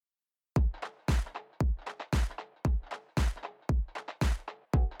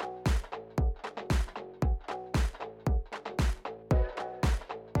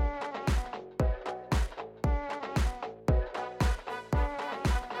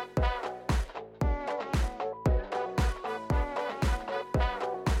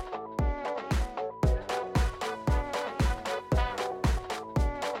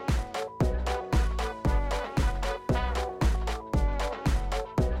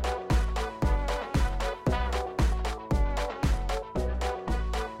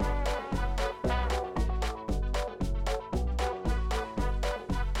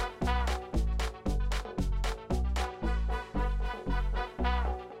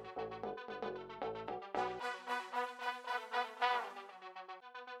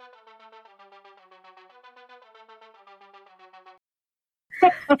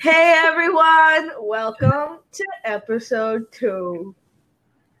Hey everyone, welcome to episode 2.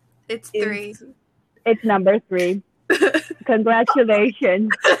 It's 3. It's number 3. Congratulations.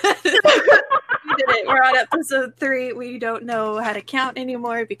 We did it. We're on episode 3. We don't know how to count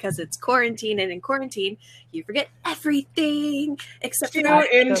anymore because it's quarantine, and in quarantine, you forget everything except for Cue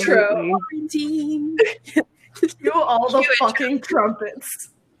intro. quarantine. Cue all the fucking trumpets.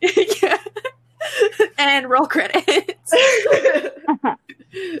 Yeah. And roll credits.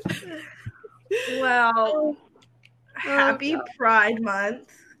 Well, happy Pride Month.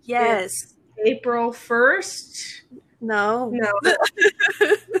 Yes. It's April 1st. No.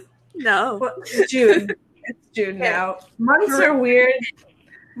 No. Well, it's June. It's June now. Months are weird.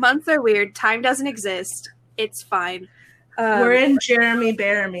 Months are weird. Time doesn't exist. It's fine. We're in Jeremy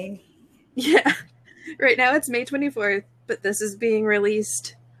Bear Me. Yeah. Right now it's May 24th, but this is being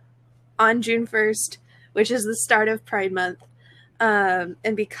released on June 1st, which is the start of Pride Month.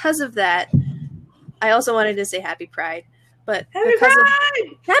 And because of that, I also wanted to say Happy Pride. But Happy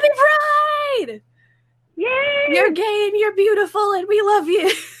Pride! Happy Pride! Yay! You're gay and you're beautiful and we love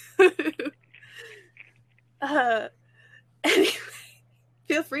you. Anyway,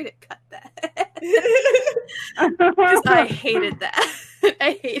 feel free to cut that. Because I hated that.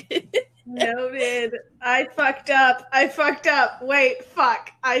 I hated it. Noted. I fucked up. Wait,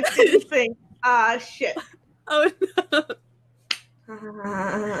 fuck. I didn't think. Shit. Oh no.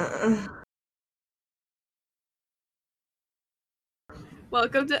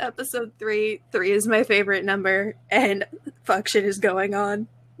 Welcome to episode 3. 3 is my favorite number, and fuck shit is going on,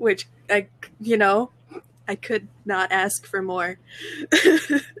 which I could not ask for more.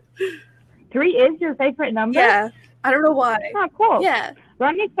 3 is your favorite number? Yeah, I don't know why. Oh, cool. Yeah,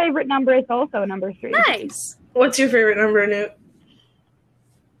 Ronnie's favorite number is also number 3. nice. What's your favorite number, Newt?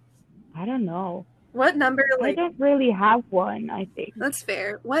 I don't know. What number, I don't really have one, I think. that's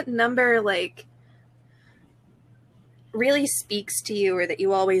fair. What number, really speaks to you or that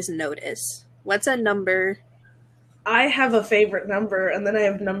you always notice? What's a number? I have a favorite number, and then I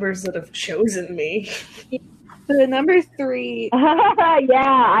have numbers that have chosen me. The number 3. Yeah,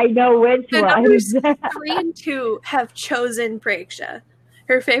 I know which The one. numbers 3 and 2 have chosen Preksha.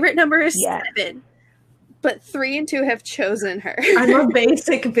 Her favorite number is 7, but 3 and 2 have chosen her. I'm a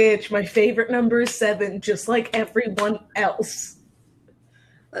basic bitch. My favorite number is 7, just like everyone else.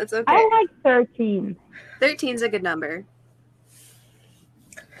 That's okay. I like 13. 13's a good number.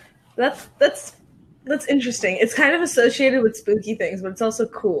 That's interesting. It's kind of associated with spooky things, but it's also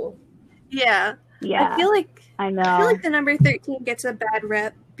cool. Yeah. Yeah, I feel like know. the number 13 gets a bad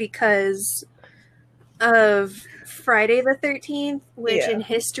rep because of Friday the 13th, which in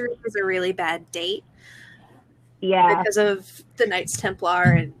history is a really bad date. Yeah. Because of the Knights Templar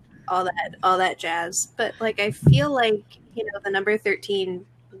and all that jazz. But I feel like, the number 13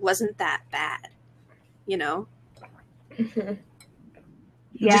 wasn't that bad. Mm-hmm.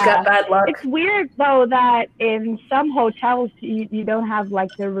 Yeah. Just got bad luck. It's weird though that in some hotels you don't have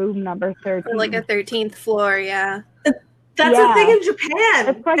the room number 13. Or a 13th floor, yeah. That's a thing in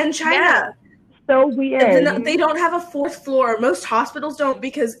Japan and China. Yeah. So weird. And they don't have a 4th floor. Most hospitals don't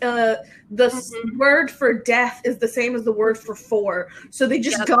because the word for death is the same as the word for 4. So they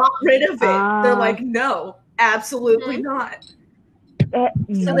just got rid of it. They're like, no, absolutely not. So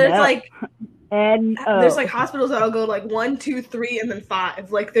there's there's hospitals that'll go 1, 2, 3, and then 5.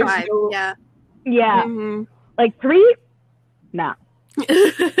 There's 5, no. yeah. Yeah. Mm-hmm. 3? No.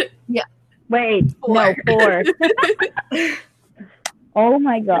 Yeah. Wait. 4. No, 4. Oh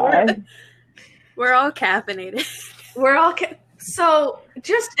my god. We're all caffeinated. So,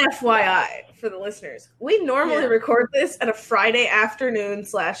 just FYI for the listeners, we normally record this at a Friday afternoon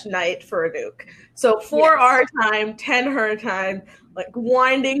 / night for a nuke. So 4 our time, 10 her time,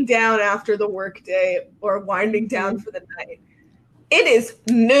 winding down after the workday or winding down for the night. It is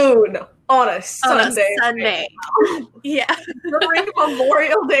noon on a Sunday. Yeah. During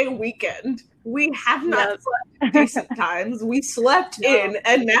Memorial Day weekend. We have not slept decent times. We slept in,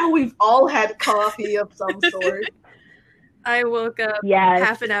 and now we've all had coffee of some sort. I woke up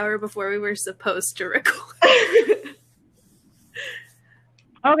half an hour before we were supposed to record.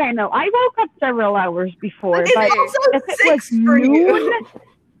 Okay, no, I woke up several hours before. It's but also if it 6 was for noon, you.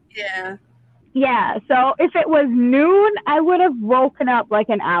 Yeah. Yeah, so if it was noon, I would have woken up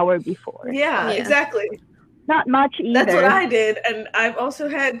an hour before. Yeah, exactly. Not much either. That's what I did, and I've also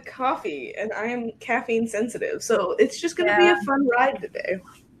had coffee, and I am caffeine sensitive, so it's just going to be a fun ride today.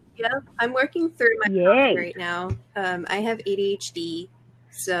 Yeah, I'm working through my coffee right now. I have ADHD,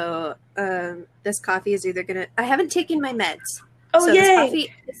 so this coffee is either going to... I haven't taken my meds. Oh, so yay! this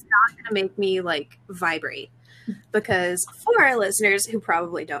coffee is not going to make me, vibrate. because for our listeners who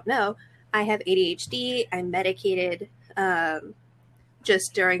probably don't know, I have ADHD. I'm medicated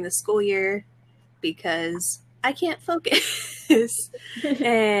just during the school year because I can't focus.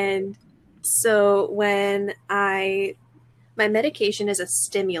 And so when my medication is a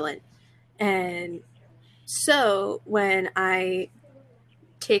stimulant, and so when I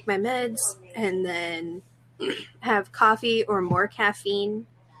take my meds and then have coffee or more caffeine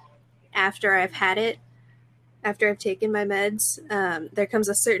after I've had it, after I've taken my meds, there comes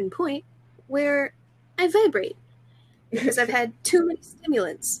a certain point where I vibrate because I've had too many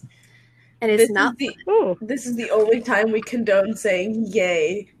stimulants. And it's this is the only time we condone saying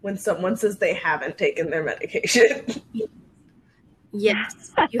yay when someone says they haven't taken their medication.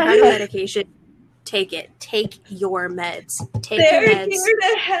 Yes, you have a medication. Take it. Take your meds. Take They're your meds. here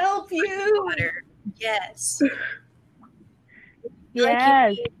to help you. Water. Yes.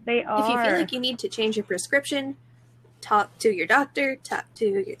 Yes, they are. If you feel like you need to change your prescription, talk to your doctor, talk to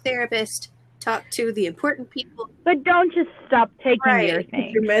your therapist, talk to the important people. But don't just stop taking your If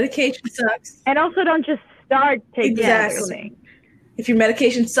thing. your medication sucks. And also don't just start taking Exactly. your thing. If your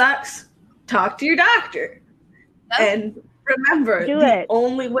medication sucks, talk to your doctor. Yep. And remember, the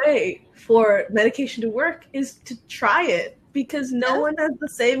only way for medication to work is to try it, because no one has the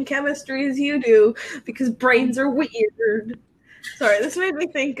same chemistry as you do, because brains are weird. Sorry, this made me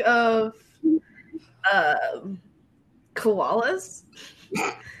think of koalas.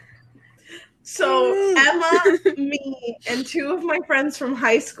 So Emma, me, and two of my friends from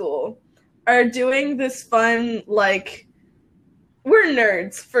high school are doing this fun, like, we're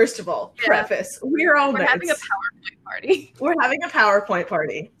nerds, first of all. Yeah. Preface. We're all nerds. We're having a PowerPoint party. We're having a PowerPoint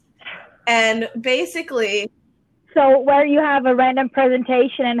party. And basically... So where you have a random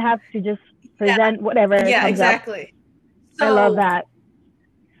presentation and have to just present whatever comes exactly. up. I love that.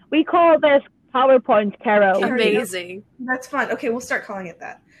 We call this PowerPoint Tarot. Amazing. That's fun. Okay, we'll start calling it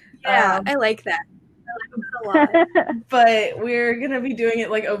that. Yeah, I like that. I like that a lot. But we're going to be doing it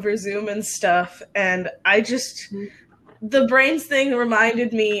like over Zoom and stuff. And the brains thing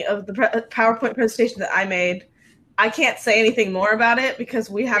reminded me of the PowerPoint presentation that I made. I can't say anything more about it because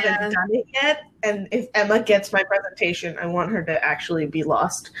we haven't done it yet. And if Emma gets my presentation, I want her to actually be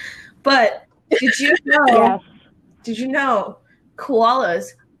lost. But did you know? Did you know koalas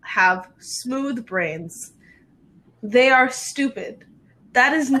have smooth brains? They are stupid.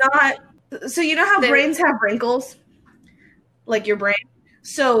 That is not. So you know how brains have wrinkles, like your brain.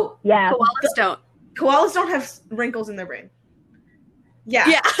 So koalas don't have wrinkles in their brain. Yeah.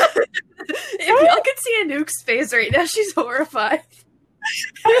 If y'all could see Anouk's face right now, she's horrified.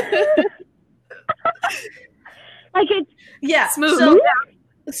 Like it's smooth.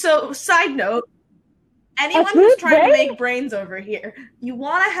 So side note, anyone who's trying to make brains over here, you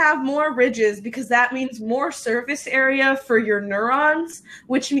want to have more ridges because that means more surface area for your neurons,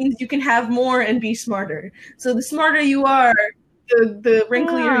 which means you can have more and be smarter. So the smarter you are, the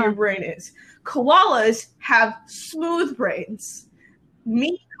wrinklier your brain is. Koalas have smooth brains.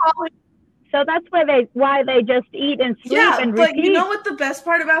 So that's why they just eat and sleep and repeat. But you know what the best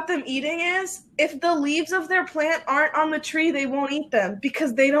part about them eating is? If the leaves of their plant aren't on the tree, they won't eat them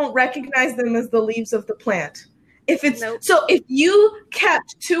because they don't recognize them as the leaves of the plant. So if you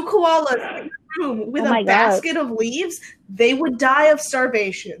kept two koalas in a room with a basket of leaves, they would die of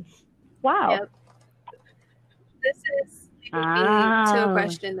starvation. Wow. Yep. This is to a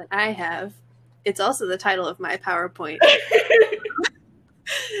question that I have. It's also the title of my PowerPoint.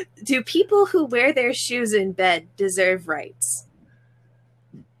 Do people who wear their shoes in bed deserve rights?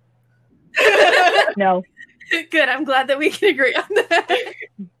 No. Good. I'm glad that we can agree on that.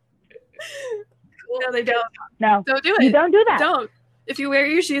 No, they don't. No. Don't do it. You don't do that. Don't. If you wear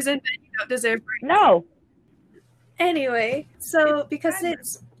your shoes in bed, you don't deserve rights. No. Anyway, so because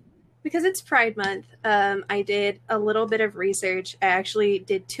it's Pride Month, I did a little bit of research. I actually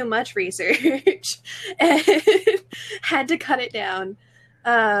did too much research and had to cut it down.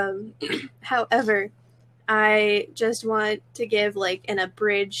 However, I just want to give like an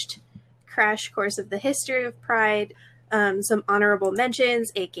abridged crash course of the history of Pride, some honorable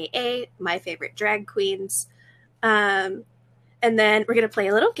mentions, aka my favorite drag queens, and then we're gonna play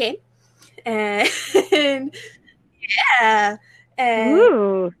a little game, and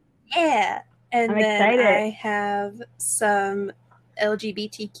Ooh. and I'm then excited. I have some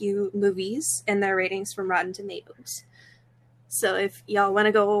LGBTQ movies and their ratings from Rotten Tomatoes. So if y'all want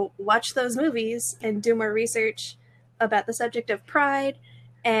to go watch those movies and do more research about the subject of Pride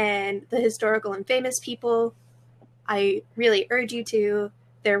and the historical and famous people, I really urge you to.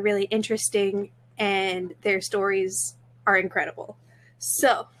 They're really interesting and their stories are incredible.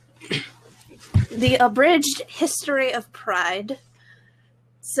 So The abridged history of Pride.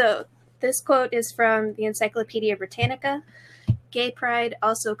 So this quote is from the Encyclopedia Britannica. Gay Pride,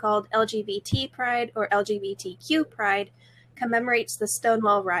 also called LGBT Pride or LGBTQ Pride, commemorates the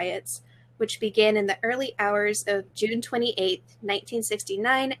Stonewall riots, which began in the early hours of June 28,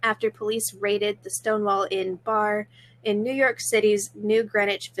 1969, after police raided the Stonewall Inn bar in New York City's New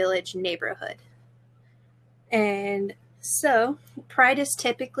Greenwich Village neighborhood. And so, Pride is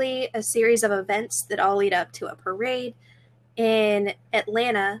typically a series of events that all lead up to a parade. In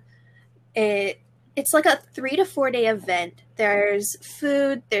Atlanta, it's like a 3 to 4 day event. There's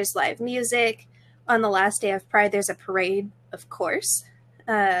food, there's live music. On the last day of Pride, there's a parade, of course.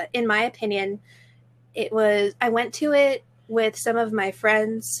 In my opinion, I went to it with some of my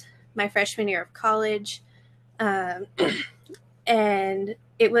friends my freshman year of college. And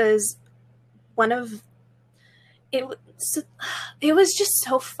it was it was just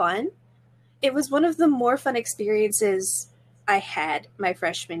so fun. It was one of the more fun experiences I had my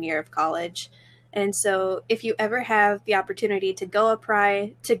freshman year of college. And so if you ever have the opportunity to go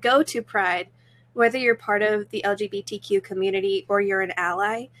to Pride, whether you're part of the LGBTQ community or you're an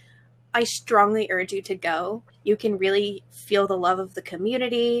ally, I strongly urge you to go. You can really feel the love of the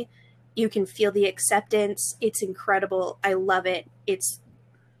community. You can feel the acceptance. It's incredible. I love it.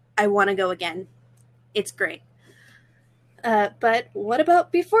 I want to go again. It's great. But what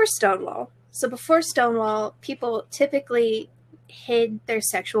about before Stonewall? So before Stonewall, people typically hid their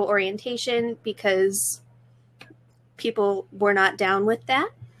sexual orientation because people were not down with that.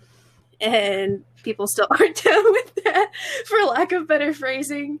 And people still aren't down with that, for lack of better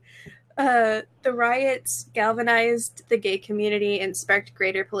phrasing. The riots galvanized the gay community and sparked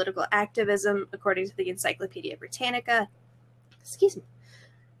greater political activism, according to the Encyclopedia Britannica. Excuse me.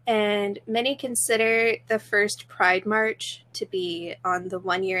 And many consider the first Pride March to be on the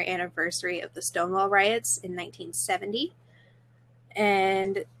 1-year anniversary of the Stonewall riots in 1970.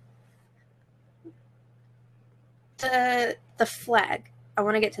 And the flag. I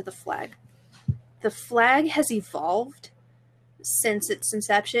want to get to the flag. The flag has evolved since its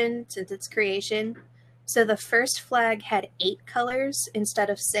inception, since its creation. So the first flag had 8 colors instead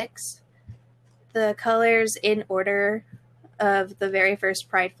of 6. The colors in order of the very first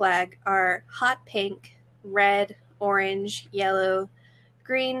Pride flag are hot pink, red, orange, yellow,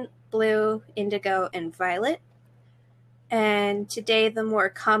 green, blue, indigo, and violet. And today the more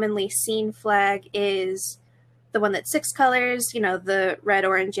commonly seen flag is the one that's 6 colors, the red,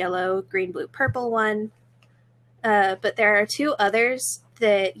 orange, yellow, green, blue, purple one. But there are 2 others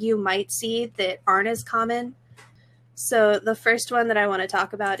that you might see that aren't as common. So the first one that I want to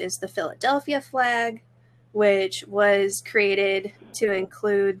talk about is the Philadelphia flag, which was created to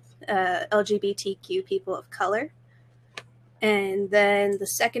include LGBTQ people of color. And then the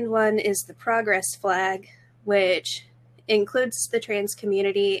second one is the Progress flag, which includes the trans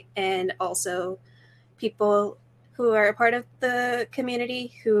community and also people who are a part of the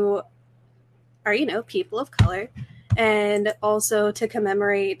community who are, people of color. And also to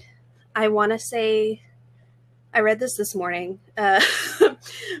commemorate, I want to say, I read this morning,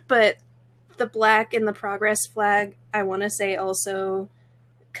 but the black in the Progress flag, I want to say also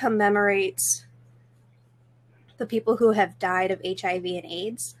commemorates the people who have died of HIV and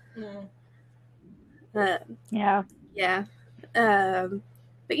AIDS. Yeah. Yeah.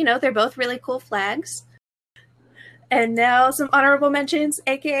 But, they're both really cool flags. And now some honorable mentions,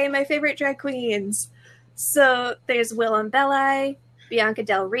 aka my favorite drag queens. So there's Willem Belli, Bianca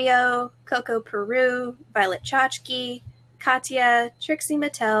Del Rio, Coco Peru, Violet Chachki, Katya, Trixie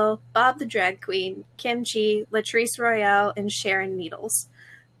Mattel, Bob the Drag Queen, Kim Chi, Latrice Royale, and Sharon Needles.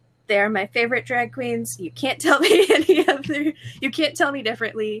 They're my favorite drag queens. You can't tell me you can't tell me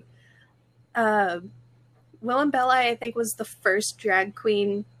differently. Willem Belli, I think, was the first drag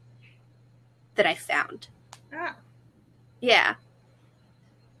queen that I found. Ah. Yeah.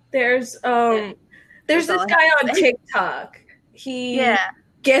 There's this guy on TikTok. He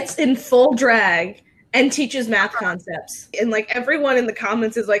gets in full drag and teaches math concepts. And everyone in the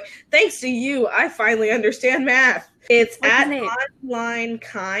comments is like, thanks to you, I finally understand math. It's at Online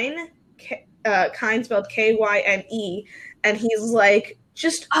Kine, Kine spelled Kyne, and he's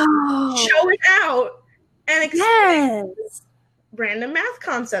just show it out and explain random math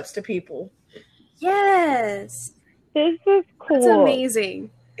concepts to people. Yes. This is cool. It's amazing.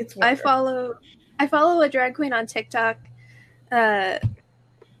 It's wonderful. I follow a drag queen on TikTok. Her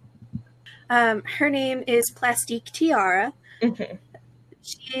name is Plastique Tiara. Mm-hmm.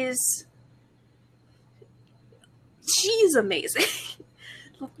 She's amazing.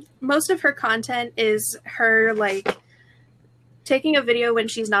 Most of her content is her taking a video when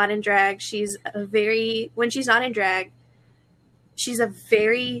she's not in drag. When she's not in drag, she's a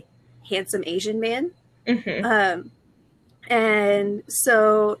very handsome Asian man. Mm-hmm. And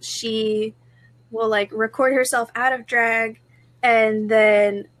so she will like record herself out of drag and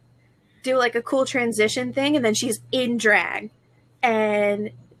then do like a cool transition thing, and then she's in drag.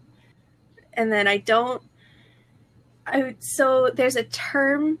 And then so there's a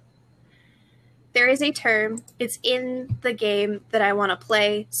term. There is a term. It's in the game that I want to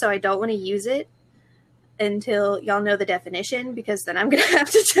play, so I don't want to use it until y'all know the definition, because then I'm going to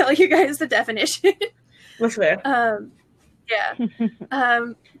have to tell you guys the definition. That's fair. Yeah.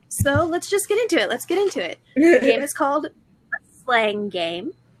 So let's just get into it. The game is called a slang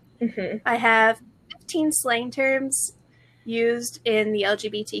game. Mm-hmm. I have 15 slang terms used in the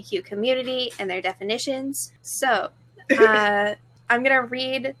LGBTQ community and their definitions. So I'm going to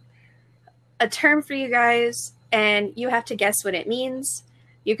read a term for you guys, and you have to guess what it means.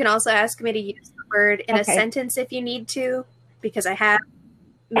 You can also ask me to use the word in a sentence if you need to, because I have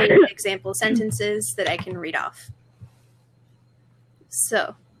made example sentences that I can read off.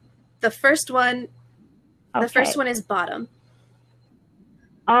 So the first one is bottom.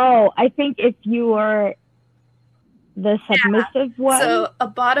 Oh, I think if you were the submissive one. So a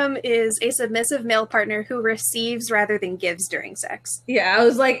bottom is a submissive male partner who receives rather than gives during sex. Yeah, I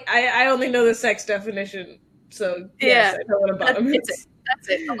was like, I only know the sex definition, so yes, I know what a bottom is. That's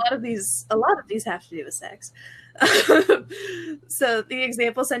it. A lot of these have to do with sex. So the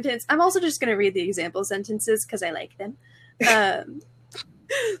example sentence, I'm also just going to read the example sentences because I like them.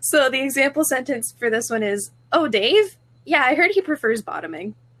 So the example sentence for this one is, "Oh, Dave? Yeah, I heard he prefers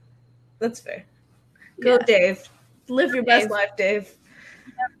bottoming." That's fair. Go, Dave. Live your best life, Dave.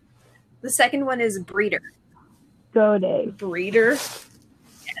 The second one is breeder. Go, Dave. Breeder?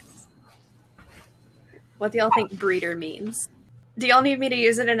 Yes. What do y'all think breeder means? Do y'all need me to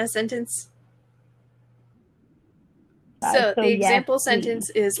use it in a sentence? So the example sentence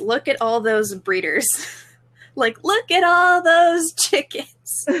is, "Look at all those breeders." Like, look at all those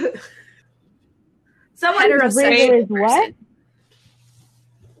chickens. Someone heterosexual what?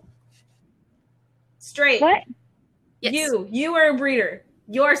 Straight. What? Yes. You are a breeder.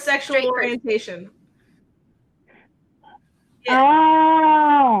 Your sexual Straight orientation.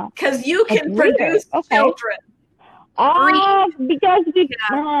 Ah. Because you can produce children. Ah, because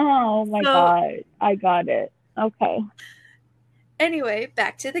oh my god, I got it. Okay. Anyway,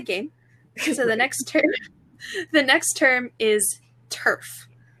 back to the game. So the next term is TERF.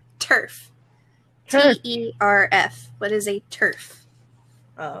 TERF. TERF. What is a TERF?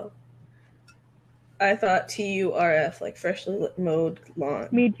 Oh. I thought TURF, like freshly mowed lawn.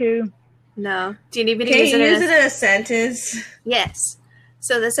 Me too. No. Do you need me to Can use you it use it in a sentence? Yes.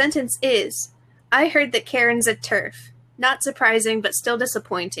 So the sentence is, "I heard that Karen's a TERF. Not surprising, but still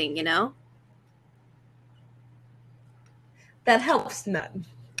disappointing, you know?" That helps none.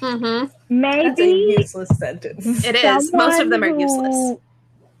 Mm-hmm. Maybe that's a useless sentence. It is. Most of them are useless.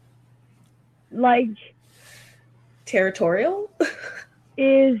 Like territorial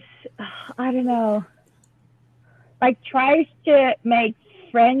is, I don't know. Like tries to make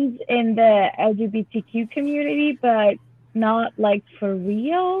friends in the LGBTQ community, but not like for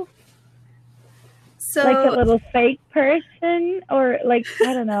real. So like a little fake person, or like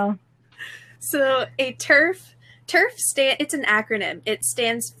I don't know. So a TERF. It's an acronym. It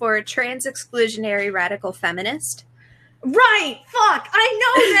stands for Trans Exclusionary Radical Feminist. Right. Fuck. I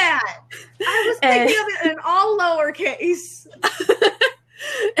know that. I was thinking of it in all lowercase.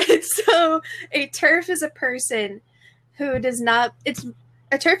 And so a TERF is a person who does not,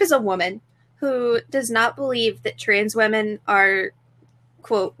 a TERF is a woman who does not believe that trans women are,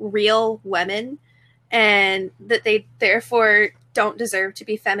 quote, real women, and that they therefore don't deserve to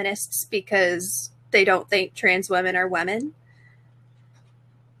be feminists because they don't think trans women are women.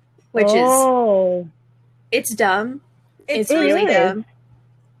 Which is, it's dumb. It's really dumb.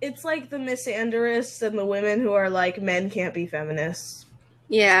 It's like the misanderists and the women who are like, men can't be feminists.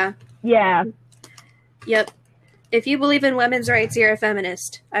 Yeah. Yeah. Yep. If you believe in women's rights, you're a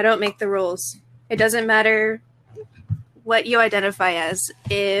feminist. I don't make the rules. It doesn't matter what you identify as.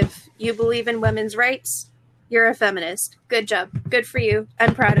 If you believe in women's rights, you're a feminist. Good job. Good for you.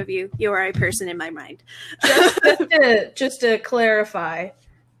 I'm proud of you. You are a person in my mind. Just to clarify,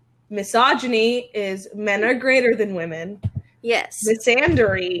 misogyny is men are greater than women. Yes.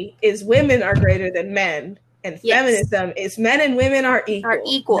 Misandry is women are greater than men. And feminism is men and women are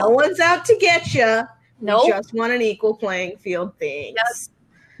equal. No one's out to get you. Nope. We just want an equal playing field thing.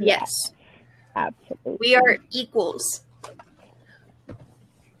 Yes. Absolutely. We are equals.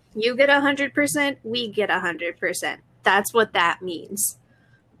 You get 100%, we get 100%. That's what that means.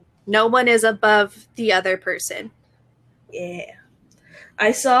 No one is above the other person. Yeah.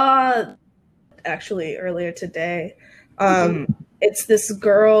 I saw actually earlier today. It's this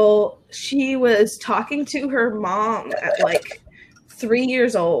girl. She was talking to her mom at like 3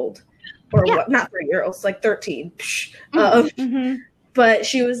 years old, or what? Not 3 years old, like 13. But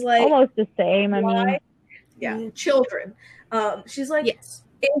she was like, almost the same. I mean, yeah, children. She's like, Yes.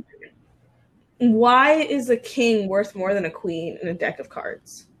 why is a king worth more than a queen in a deck of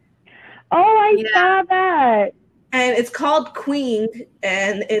cards? oh, I saw that. And it's called Queen,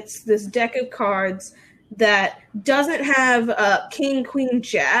 and it's this deck of cards that doesn't have king, queen,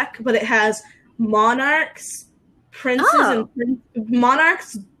 jack, but it has monarchs, princes,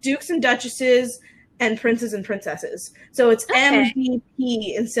 monarchs, dukes and duchesses, and princes and princesses. So it's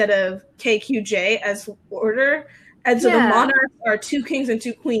MVP instead of KQJ as order. And so the monarchs are 2 kings and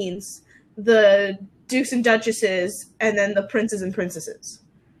 2 queens, the dukes and duchesses, and then the princes and princesses.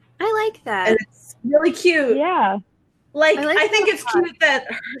 I like that. And it's really cute. Yeah. Like I think it's cute that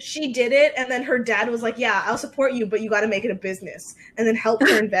she did it, and then her dad was like, yeah, I'll support you, but you got to make it a business, and then help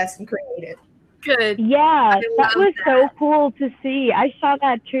her invest and create it. Good. Yeah, that was so cool to see. I saw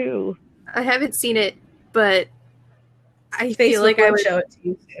that too. I haven't seen it, but I feel like I would show it to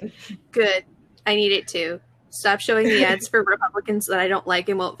you soon. Good. I need it too. Stop showing me ads for Republicans that I don't like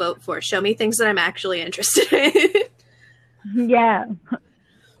and won't vote for. Show me things that I'm actually interested in. Yeah.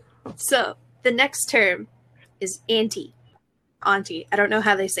 So, the next term is auntie. Auntie. I don't know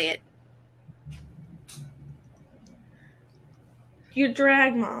how they say it. Your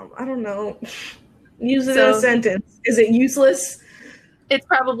drag mom. I don't know. Use it in a sentence. Is it useless? It's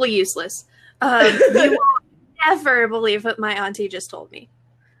probably useless. You will never believe what my auntie just told me.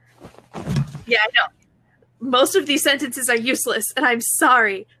 Yeah, I know. Most of these sentences are useless, and I'm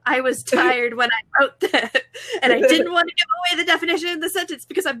sorry. I was tired when I wrote that, and I didn't want to give away the definition of the sentence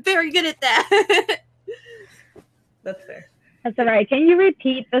because I'm very good at that. That's fair. That's all right. Can you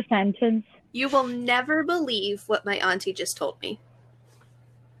repeat the sentence? You will never believe what my auntie just told me.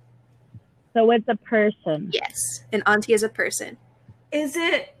 So it's a person. Yes, an auntie is a person. Is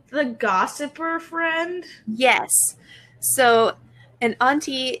it the gossiper friend? Yes. So an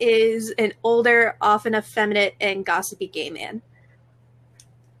auntie is an older, often effeminate, and gossipy gay man.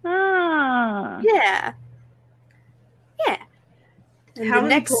 Ah. Yeah. Yeah. And how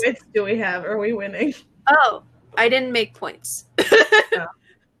many points do we have? Are we winning? Oh, I didn't make points. Oh.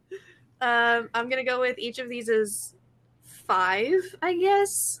 I'm going to go with each of these as 5, I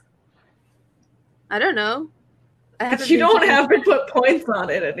guess. I don't know. You don't have to put points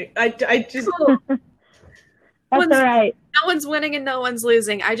on it. I just... That's all right. No one's winning and no one's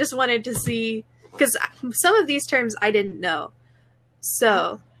losing. I just wanted to see, because some of these terms I didn't know.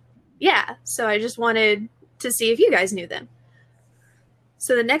 So, yeah. So I just wanted to see if you guys knew them.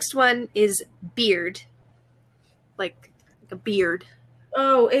 So the next one is beard. Like a beard.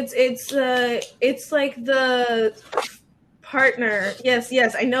 Oh, it's like the partner.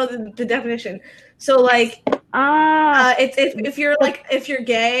 Yes, I know the definition. So like, it's if you're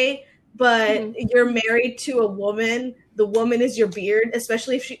gay, but you're married to a woman, the woman is your beard,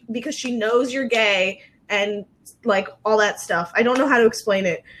 especially because she knows you're gay and like all that stuff. I don't know how to explain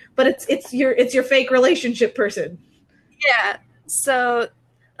it, but it's your fake relationship person. Yeah. So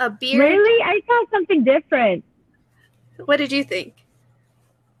a beard. Really? I saw something different. What did you think?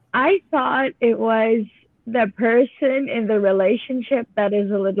 I thought it was the person in the relationship that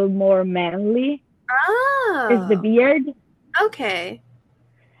is a little more manly. Oh. Is the beard. Okay.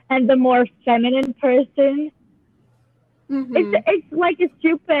 And the more feminine person. Mm-hmm. It's like a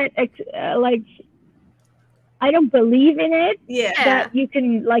stupid, like, I don't believe in it. Yeah. That you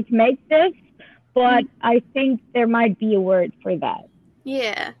can like make this, but I think there might be a word for that.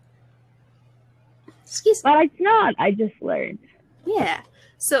 Yeah. Excuse me. But it's not. I just learned. Yeah.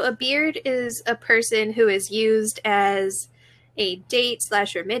 So a beard is a person who is used as a date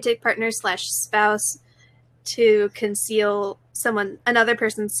 / romantic partner / spouse to conceal another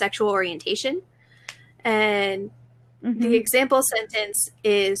person's sexual orientation. And the example sentence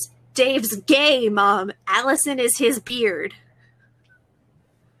is, Dave's gay, Mom. Allison is his beard.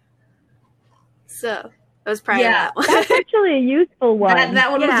 So I was proud of that one. That's actually a useful one. That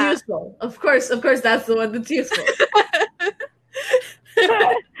one was useful. Of course, that's the one that's useful.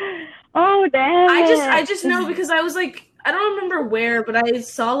 Oh, damn. I just know because I was like, I don't remember where, but I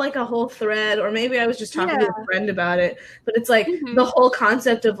saw like a whole thread, or maybe I was just talking to a friend about it. But it's like the whole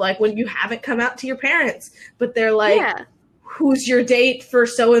concept of like when you haven't come out to your parents, but they're like, who's your date for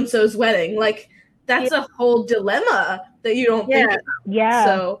so-and-so's wedding? Like that's a whole dilemma that you don't think about.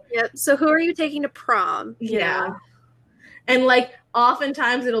 Yeah. So who are you taking to prom? You know? And like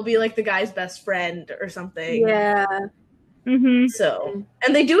oftentimes it'll be like the guy's best friend or something. Yeah. Mm-hmm. So,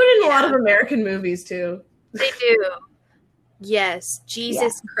 and they do it in a lot of American movies too. They do. Yes.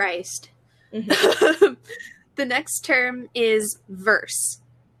 Jesus Christ. Mhm. The next term is verse.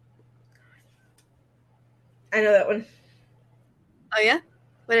 I know that one. Oh yeah?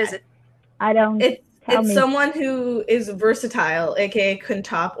 What is it? I don't. It's Tell me. someone who is versatile, aka can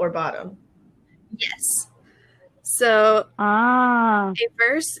top or bottom. Yes. So Ah. a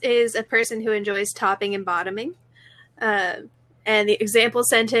verse is a person who enjoys topping and bottoming. And the example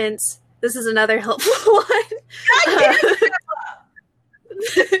sentence, this is another helpful one.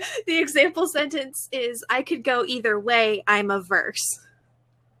 The example sentence is, I could go either way, I'm a verse.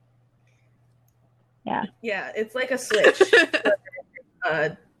 Yeah. Yeah, it's like a switch.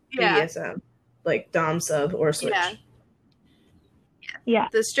 Yeah. BDSM, like dom sub or switch. Yeah. Yeah.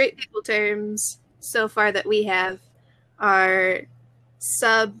 The straight people terms so far that we have are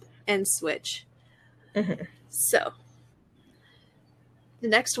sub and switch. Mhm. So the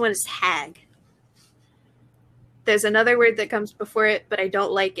next one is hag. There's another word that comes before it, but I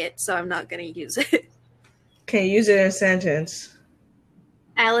don't like it, so I'm not going to use it. Can you use it in a sentence?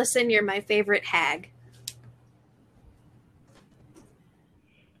 Allison, you're my favorite hag.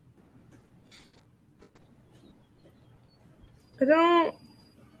 I don't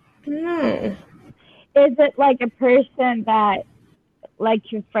know. Is it like a person that,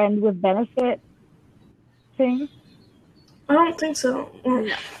 like your friend with benefit thing? I don't think so.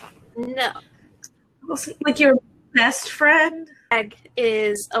 No. Like your best friend? Hag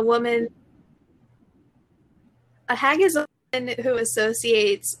is a woman. A hag is a woman who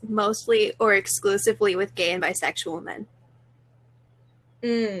associates mostly or exclusively with gay and bisexual men.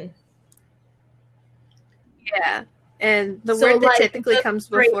 Mm. Yeah. And the So, word that like, typically the comes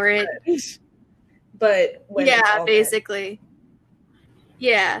straight before it. But when it's Yeah, all basically.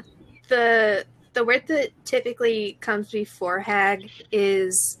 Yeah. The word that typically comes before hag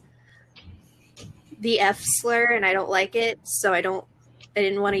is the F slur, and I don't like it, so I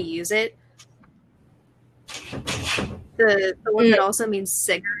didn't want to use it. The one that also means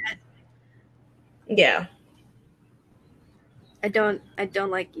cigarette. Yeah. I don't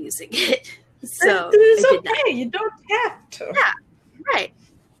like using it. So It's I did not. okay. You don't have to. Yeah. Right.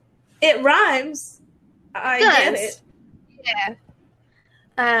 It rhymes. I get it. Yeah.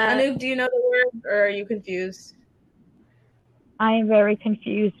 Anoop, do you know the word, or are you confused? I am very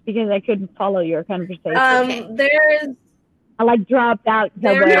confused because I couldn't follow your conversation. Okay. I like dropped out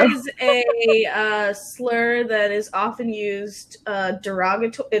There somewhere. is a slur that is often used in a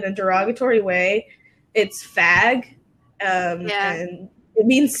derogatory way. It's fag, and it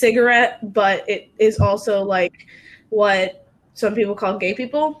means cigarette, but it is also like what some people call gay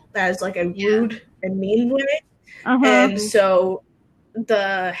people, as like a rude and mean way. Uh-huh. And so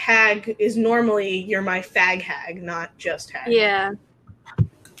the hag is normally you're my fag hag, not just hag. Yeah.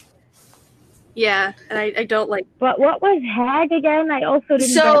 Yeah, and I don't like. But what was hag again? I also didn't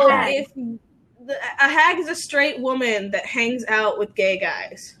So get hag. if a hag is a straight woman that hangs out with gay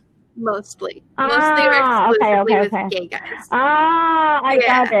guys. Mostly Ah, or exclusively okay. with gay guys. I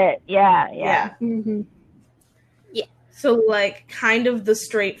got it. Yeah. Mm-hmm. So like kind of the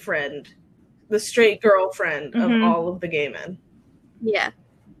straight friend, the straight girlfriend of Mhm. all of the gay men. Yeah.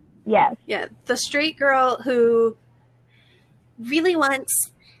 Yes. Yeah. The straight girl who really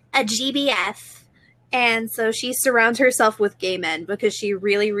wants a GBF, and so she surrounds herself with gay men because she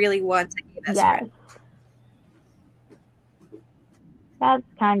really, really wants a gay best Yes. friend. That's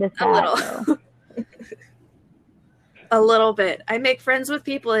kind of sad. A little. though. A little bit. I make friends with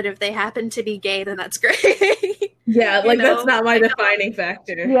people, and if they happen to be gay, then that's great. Yeah, You like know, that's not my I know. defining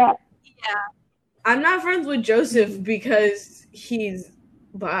factor. Yeah. I'm not friends with Joseph because he's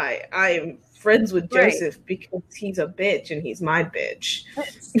bi. I'm friends with Right. Joseph because he's a bitch and he's my bitch.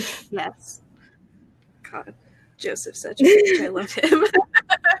 Yes. God, Joseph's such a bitch. I love him.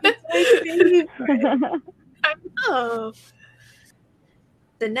 Oh.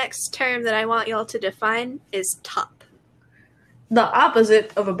 The next term that I want y'all to define is top. The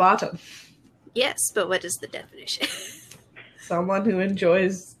opposite of a bottom. Yes, but what is the definition? Someone who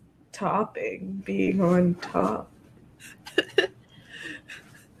enjoys topping, being on top.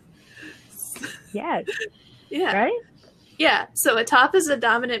 Yes. Yeah. Right? Yeah, so a top is a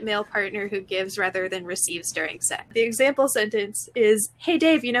dominant male partner who gives rather than receives during sex. The example sentence is, "Hey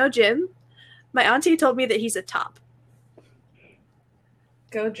Dave, you know Jim? My auntie told me that he's a top."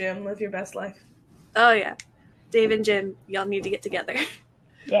 Go, Jim. Live your best life. Oh yeah. Dave and Jim, y'all need to get together.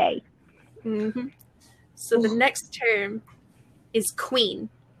 Yay. Mm-hmm. So the next term is queen.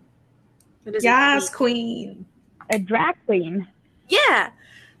 What is Yes, a queen. a drag queen. Yeah.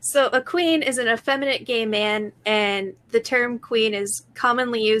 So a queen is an effeminate gay man, and the term queen is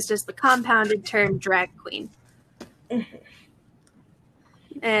commonly used as the compounded term drag queen.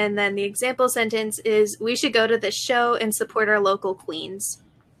 And then the example sentence is, we should go to this show and support our local queens.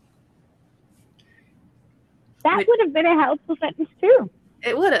 That would have been a helpful sentence too.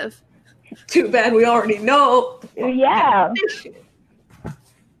 It would have. Too bad we already know. Yeah.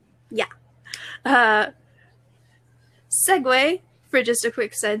 Segue for just a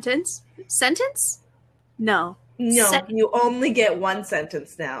quick sentence. Sentence? No. No, you only get one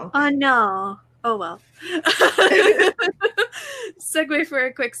sentence now. Oh, no. Oh, well. Segue for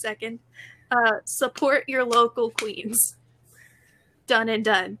a quick second. Support your local queens. Done and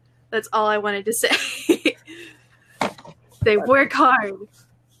done. That's all I wanted to say. They work hard.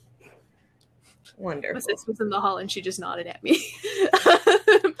 Wonderful. My sis was in the hall and she just nodded at me.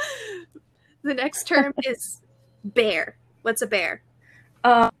 The next term is bear. What's a bear?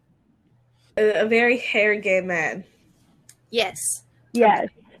 A very hairy gay man. Yes. Yes.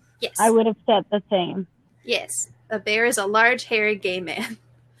 Yes. I would have said the same. Yes. A bear is a large, hairy gay man.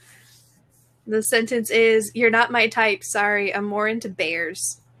 The sentence is, you're not my type. Sorry, I'm more into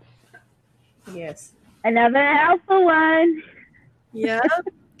bears. Yes. Another helpful one. Yep.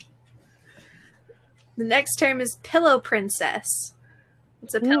 The next term is pillow princess.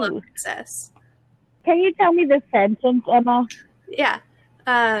 It's a pillow Ooh. princess. Can you tell me the sentence, Emma? Yeah.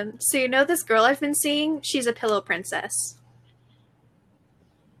 So you know this girl I've been seeing? She's a pillow princess.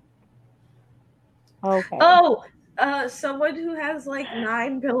 Okay. Oh, someone who has like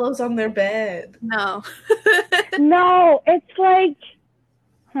 9 pillows on their bed. No. No, it's like,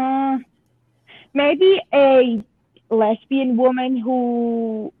 maybe a lesbian woman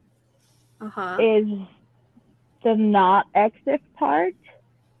who Uh-huh. is the not exit part.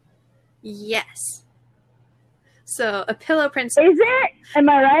 Yes. So a pillow princess. Is it? Am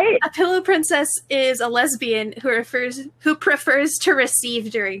I right? A pillow princess is a lesbian who prefers to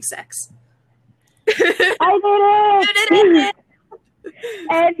receive during sex. I did You it! did it!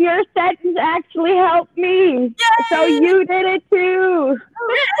 And your sentence actually helped me. Yay! So you did it too.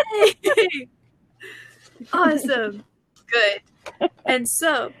 Hooray! Awesome. Good. And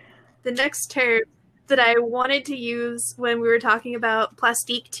so, the next term that I wanted to use when we were talking about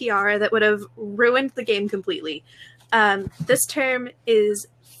plastique tiara that would have ruined the game completely. This term is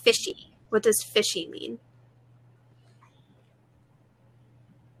fishy. What does fishy mean?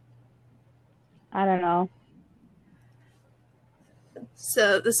 I don't know.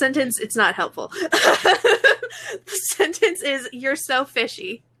 So the sentence, it's not helpful. The sentence is, you're so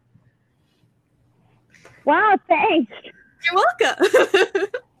fishy. Wow, thanks. You're welcome.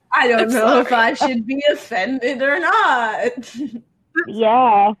 I don't I'm know if sorry. I should be offended or not.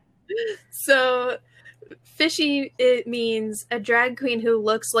 Yeah. So fishy, it means a drag queen who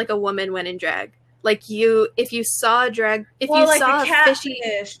looks like a woman when in drag. Like if you saw a drag, if Well, you like saw a a fishy,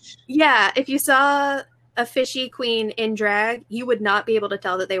 catfish. yeah, if you saw a fishy queen in drag, you would not be able to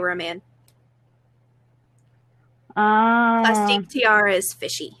tell that they were a man. Plastique tiara is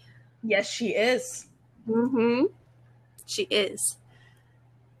fishy. Yes, she is. Mm-hmm. She is.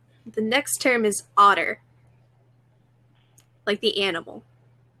 The next term is otter. Like the animal.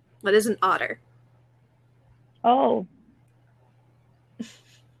 What is an otter? Oh.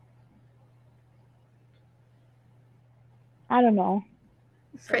 I don't know.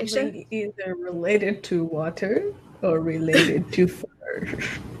 Frasier? Something either related to water or related to fur.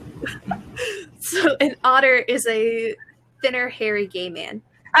 So an otter is a thinner, hairy gay man.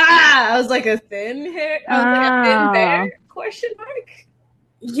 I was like a thin hair. I was like a thin bear? Question mark.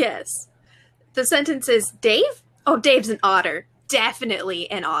 Yes. The sentence is, Dave? Oh, Dave's an otter. Definitely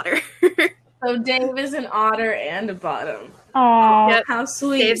an otter. So Dave is an otter and a bottom. Oh, Yep. How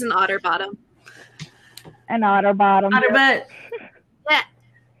sweet. Dave's an otter bottom. an otter bottom. Otter butt. Yeah.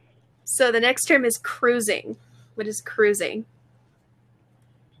 So the next term is cruising. What is cruising?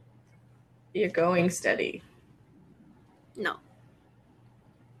 You're going steady. No,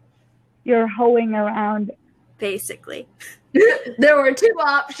 You're hoeing around. basically. There were 2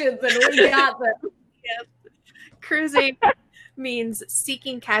 options and we got them. Cruising means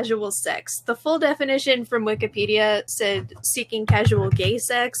seeking casual sex. The full definition from Wikipedia said seeking casual gay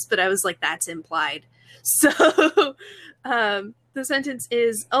sex, but I was like, that's implied. So the sentence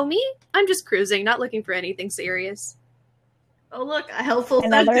is, oh, me? I'm just cruising, not looking for anything serious. Oh, look, a helpful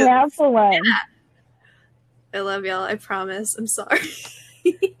Another sentence. helpful one. I love y'all. I promise. I'm sorry.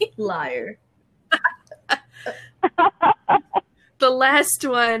 Liar. The last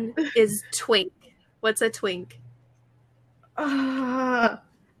one is twink. What's a twink? I'm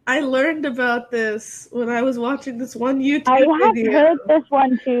I learned about this when I was watching this one YouTube I have video. heard this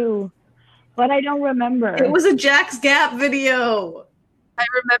one too, but I don't remember. It was a Jack's Gap video. I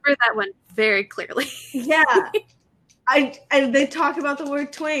remember that one very clearly. Yeah. And they talked about the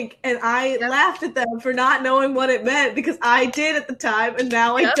word twink, and I laughed at them for not knowing what it meant because I did at the time, and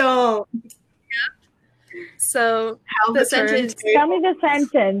now I don't. So How the sentence. Tell me the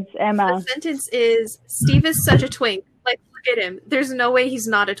sentence, Emma. The sentence is Steve is such a twink. Like, look at him. There's no way he's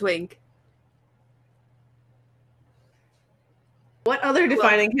not a twink. What other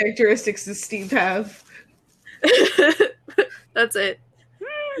defining characteristics does Steve have? That's it.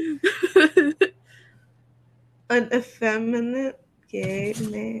 An effeminate gay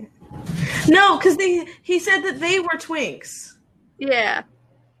man. No, because he said that they were twinks. Yeah.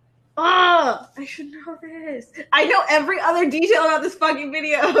 Oh, I should know this. I know every other detail about this fucking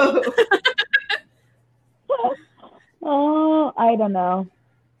video. Oh, I don't know.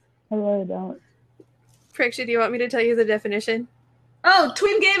 I really don't. Friction, do you want me to tell you the definition? Oh,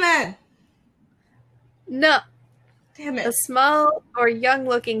 twin gay men. No. Damn A it. small or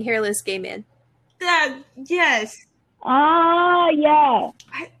young-looking hairless gay man. Yes. Ah, yeah.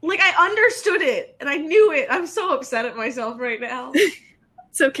 I understood it, and I knew it. I'm so upset at myself right now.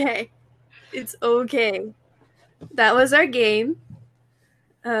 It's okay. It's okay. That was our game.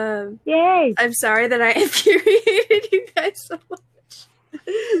 Yay. I'm sorry that I infuriated you guys so much.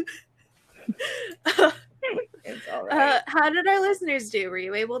 It's all right. How did our listeners do? Were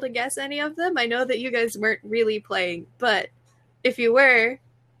you able to guess any of them? I know that you guys weren't really playing, but if you were,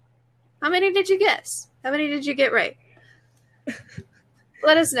 how many did you guess? How many did you get right?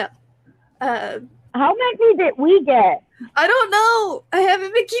 Let us know. How many did we get? I don't know. I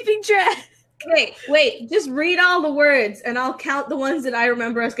haven't been keeping track. Wait. Just read all the words, and I'll count the ones that I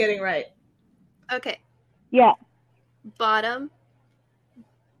remember us getting right. Okay. Yeah. Bottom,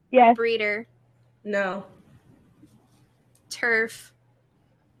 Yes. breeder, No. turf,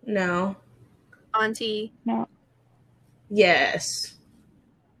 No. auntie, No. Yes.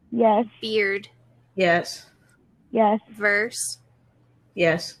 Yes. beard, Yes. Yes. verse,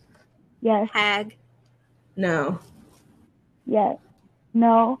 Yes. Yes. hag, No. Yes.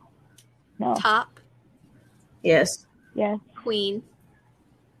 No. No. top, Yes. Yes. queen,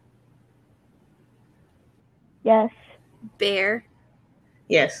 Yes. bear,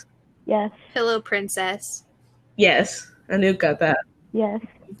 Yes. Yes. pillow princess, Yes. Anouk got that. Yes.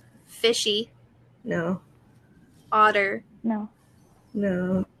 fishy, No. otter, No.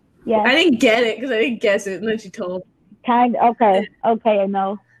 No. Yes. I didn't get it because I didn't guess it, and then she told. Kind. Okay. Okay. I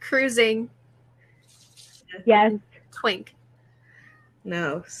know. cruising, Yes. twink.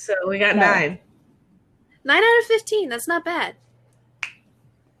 No. So we got No. 9. 9 out of 15. That's not bad.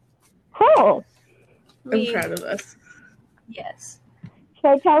 Cool. I'm proud of us. Yes.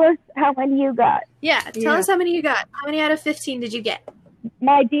 So tell us how many you got, Yeah, tell us how many you got. How many out of 15 did you get?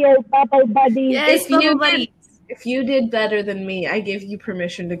 my dear Bubble Buddy. Yes, If you Bubble Buddy. If you did better than me, I give you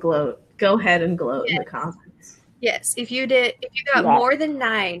permission to gloat. Go ahead and gloat in the comments. Yes, if you got Yeah. more than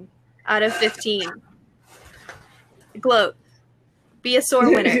 9 out of 15, gloat. Be a sore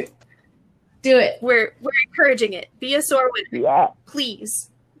winner. Do it. We're encouraging it. Be a sore winner, Yeah.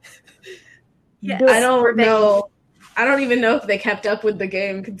 please. Yes, Do it. I don't we're begging. know. I don't even know if they kept up with the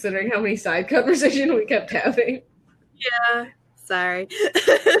game, considering how many side conversation we kept having. Yeah, sorry.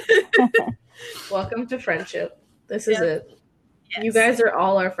 Welcome to friendship. This is Yep. it. Yes. You guys are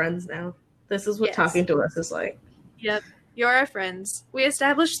all our friends now. This is what Yes. talking to us is like. Yep, you're our friends. We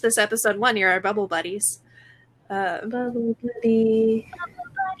established this episode 1. You're our bubble buddies. Bubble buddy.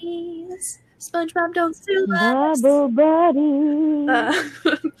 Buddies. SpongeBob don't sue us. Bubble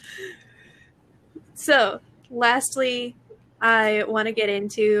Buddy. So, lastly, I want to get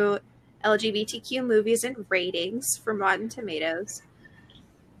into LGBTQ movies and ratings from Rotten Tomatoes.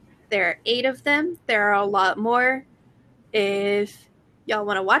 There are 8 of them. There are a lot more. If y'all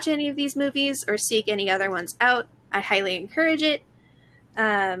want to watch any of these movies or seek any other ones out, I highly encourage it.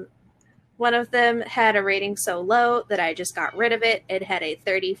 One of them had a rating so low that I just got rid of it. It had a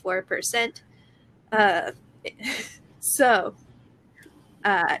 34%.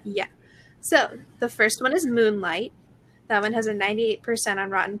 Yeah. So the first one is Moonlight. That one has a 98%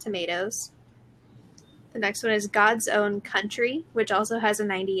 on Rotten Tomatoes. The next one is God's Own Country, which also has a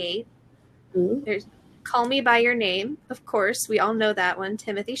 98. Ooh. There's Call Me By Your Name, of course. We all know that one.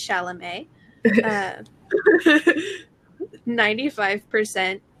 Timothée Chalamet.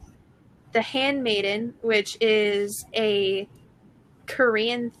 95%. The Handmaiden, which is a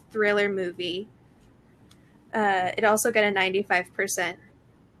Korean thriller movie. It also got a 95%.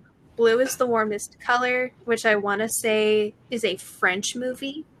 Blue is the Warmest Color, which I want to say is a French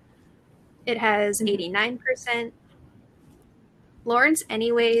movie. it has 89%. Lawrence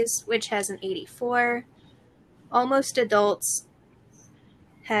Anyways, which has an 84. Almost Adults,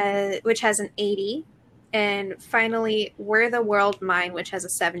 which has an 80. And finally, Were the World Mine, which has a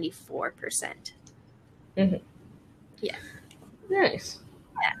 74%. Mm-hmm. Yeah. Nice.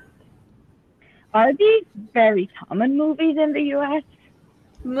 Are these very common movies in the U.S.?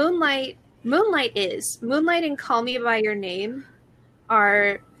 Moonlight is. Moonlight and Call Me By Your Name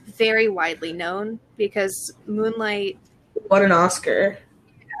are very widely known because Moonlight won an Oscar.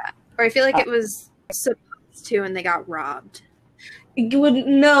 Yeah. Or I feel like it was supposed to and they got robbed.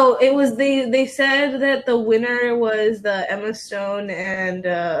 No, it was they said that the winner was the Emma Stone and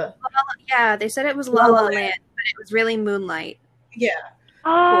yeah, they said it was La La Land, but it was really Moonlight. Yeah.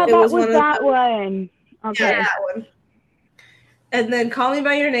 Oh, that was that one. Okay. Yeah, that one. And then Call Me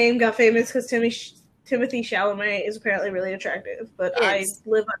By Your Name got famous because Timothy Chalamet is apparently really attractive, but I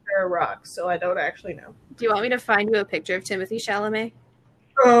live under a rock, so I don't actually know. Do you want me to find you a picture of Timothy Chalamet?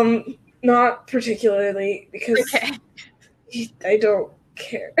 Not particularly, because I don't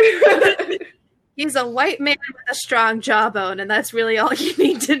care. He's a white man with a strong jawbone, and that's really all you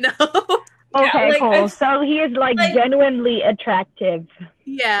need to know. Okay, cool. So he is like genuinely attractive.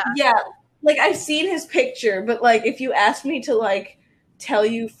 Yeah. Yeah. Like I've seen his picture, but like if you asked me to like tell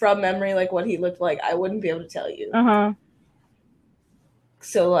you from memory like what he looked like, I wouldn't be able to tell you. Uh-huh.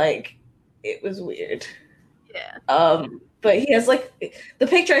 So like it was weird. Yeah. But he has like the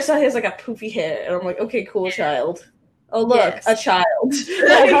picture I saw, he has like a poofy hair, and I'm like, okay, cool, child. Oh look, a child. What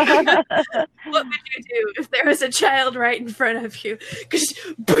would you do if there was a child right in front of you? It's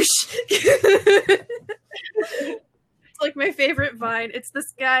like my favorite Vine. It's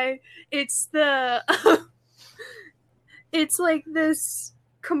this guy. It's it's like this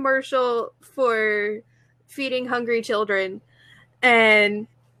commercial for feeding hungry children, and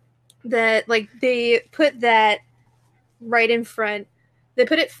that like they put that right in front. They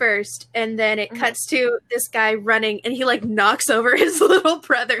put it first, and then it cuts to this guy running, and he like knocks over his little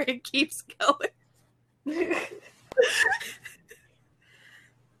brother and keeps going.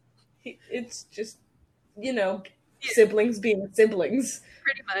 It's just, siblings being siblings.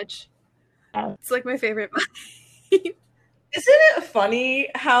 Pretty much. It's like my favorite. Isn't it funny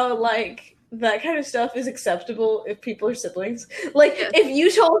how like that kind of stuff is acceptable if people are siblings? Like, if you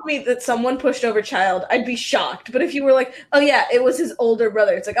told me that someone pushed over a child, I'd be shocked. But if you were like, oh yeah, it was his older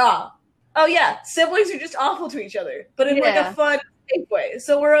brother, it's like, oh yeah, siblings are just awful to each other, but in like a fun, safe way.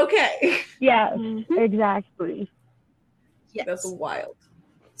 So we're okay. Yeah, exactly. Yes. That's wild.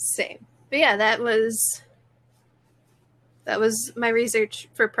 Same. But yeah, that was my research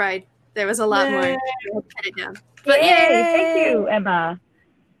for Pride. There was a lot more. I'll cut it down. But thank you, Emma.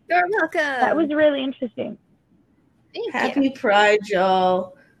 You're welcome. That was really interesting. Happy Pride,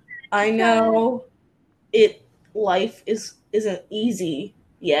 y'all. I know life isn't easy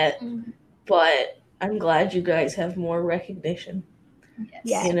yet, but I'm glad you guys have more recognition.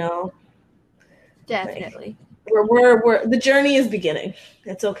 Yes. Like, Definitely. we're the journey is beginning.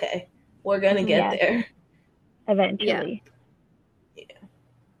 It's okay. We're gonna get there. Eventually. Yeah.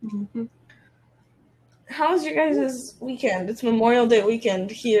 Mm-hmm. How was your guys' weekend? It's Memorial Day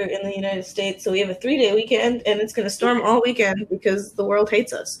weekend here in the United States, so we have a 3-day weekend, and it's going to storm all weekend because the world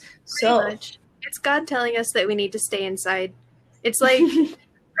hates us. So much. It's God telling us that we need to stay inside. It's like,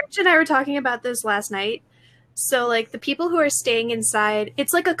 Rich and I were talking about this last night. So, like, the people who are staying inside,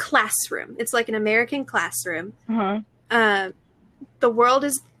 it's like a classroom. It's like an American classroom. Uh-huh.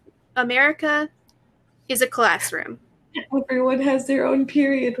 America is a classroom. Everyone has their own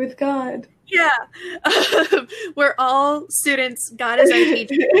period with God. Yeah. We're all students. God is our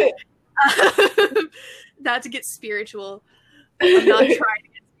teacher. Not to get spiritual. I'm not trying to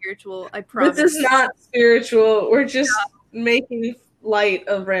get spiritual. I promise. This is not spiritual. We're just making light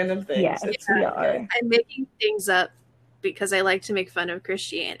of random things. Yes, we are. I'm making things up because I like to make fun of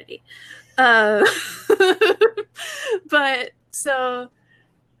Christianity. But so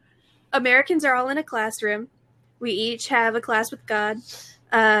Americans are all in a classroom. We each have a class with God.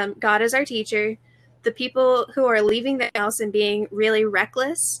 God is our teacher. The people who are leaving the house and being really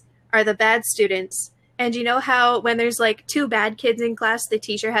reckless are the bad students. And you know how when there's like 2 bad kids in class, the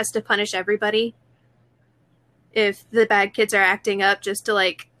teacher has to punish everybody if the bad kids are acting up just to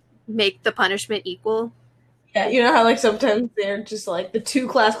like make the punishment equal? Yeah, you know how like sometimes they're just like the 2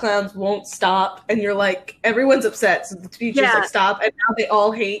 class clowns won't stop, and you're like everyone's upset, so the teacher's like stop, and now they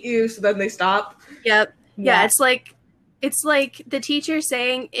all hate you, so then they stop. Yep. Yeah, it's like the teacher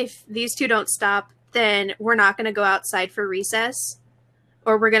saying if these 2 don't stop, then we're not going to go outside for recess,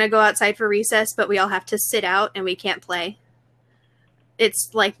 or we're going to go outside for recess, but we all have to sit out and we can't play.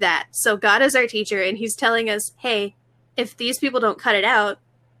 it's like that. So God is our teacher, and he's telling us, hey, if these people don't cut it out,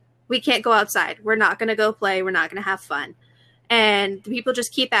 we can't go outside. We're not going to go play. We're not going to have fun. And the people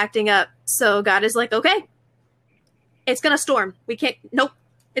just keep acting up. So God is like, okay, it's going to storm. We can't, nope.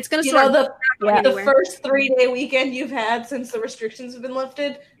 It's going to storm. The first 3-day weekend you've had since the restrictions have been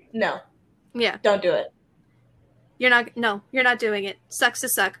lifted? No. Yeah. Don't do it. You're not doing it. Sucks to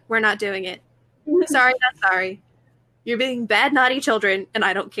suck. We're not doing it. Sorry, not sorry. You're being bad, naughty children, and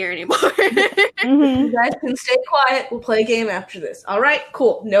I don't care anymore. You guys can stay quiet. We'll play a game after this. All right,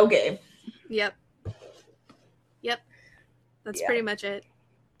 cool. No game. Yep. That's pretty much it.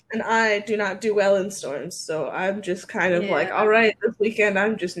 And I do not do well in storms, so I'm just kind of like, all right, this weekend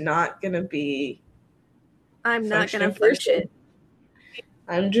I'm just not going to be I'm not going to function.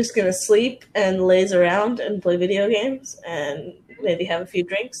 I'm just going to sleep and laze around and play video games and maybe have a few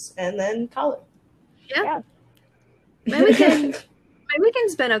drinks and then call it. Yeah. My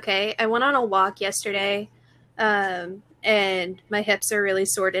weekend's been okay. I went on a walk yesterday, and my hips are really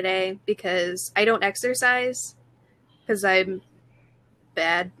sore today because I don't exercise because I'm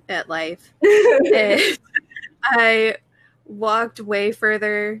bad at life. And I walked way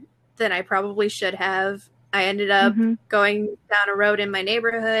further than I probably should have. I ended up going down a road in my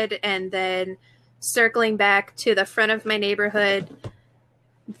neighborhood and then circling back to the front of my neighborhood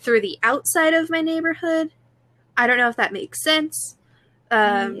through the outside of my neighborhood. I don't know if that makes sense.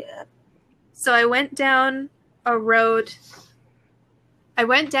 So I went down a road. I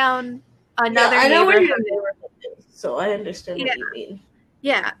went down another I know neighborhood. where your neighborhood is, so I understand what you mean.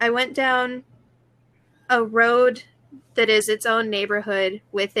 Yeah, I went down a road that is its own neighborhood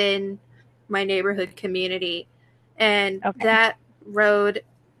within my neighborhood community. And that road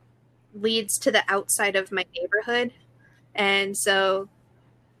leads to the outside of my neighborhood. And so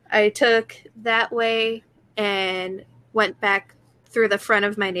I took that way and went back through the front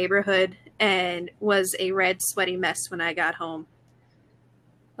of my neighborhood and was a red, sweaty mess when I got home.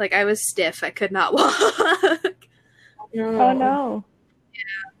 Like, I was stiff. I could not walk. No. Oh, no.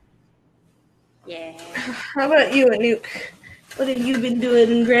 Yeah. How about you, Anouk? What have you been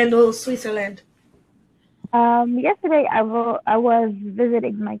doing in Grand Old Switzerland? Yesterday I was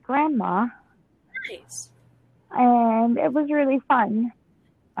visiting my grandma. Nice. And it was really fun.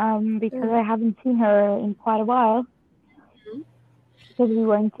 Because I haven't seen her in quite a while. Because we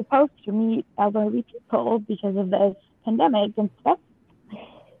weren't supposed to meet elderly people because of this pandemic and stuff.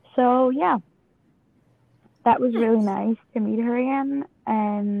 So yeah, that was really nice to meet her again.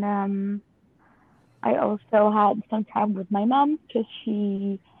 And I also had some time with my mom because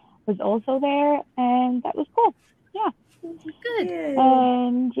she was also there, and that was cool. Yeah. Good.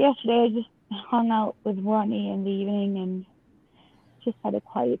 And yesterday I just hung out with Ronnie in the evening and just had a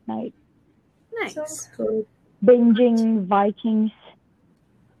quiet night. Nice. Sounds good. Binging Vikings.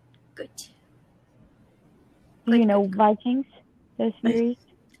 Good. Do you know Vikings, the series?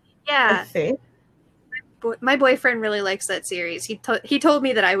 Yeah. My boyfriend really likes that series. He told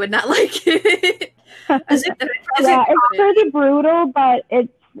me that I would not like it. Yeah, it's pretty brutal, but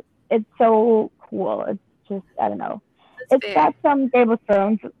it's so cool. It's just, I don't know. It's got some Game of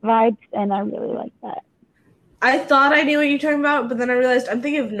Thrones vibes, and I really like that. I thought I knew what you're talking about, but then I realized I'm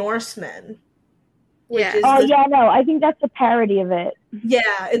thinking of Norsemen. Yeah. I think that's a parody of it.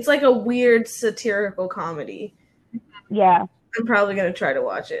 Yeah, it's like a weird satirical comedy. Yeah. I'm probably going to try to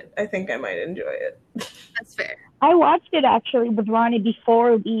watch it. I think I might enjoy it. That's fair. I watched it actually with Ronnie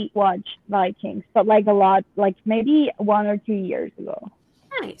before we watched Vikings, but like a lot, like maybe 1 or 2 years ago.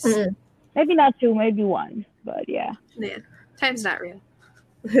 Nice. Mm-hmm. Maybe not 2, maybe 1, but yeah. Yeah. Time's not real.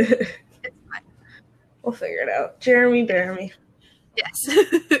 It's fine. We'll figure it out. Jeremy Bear Me. Yes.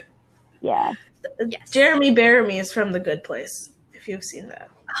 Yeah. Yes. Jeremy Bear Me is from The Good Place, if you've seen that.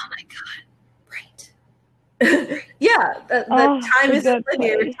 Oh my god. Right. Yeah. That time isn't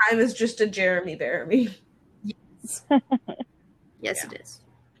linear. Place. Time is just a Jeremy Bear Me. Yes. Yes, it is.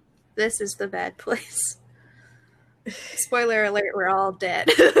 This is the bad place. Spoiler alert, we're all dead.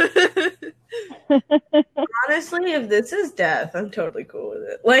 Honestly, if this is death, I'm totally cool with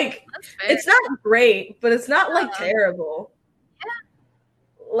it. Like, it's not great, but it's not like terrible.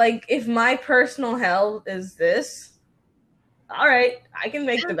 Yeah. Like, if my personal hell is this, all right, I can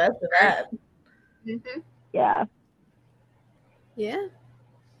make the best of that. Mm-hmm. Yeah. Yeah.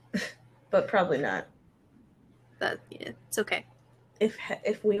 But probably not. It's okay.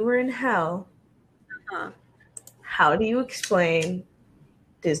 If we were in hell, Uh-huh. How do you explain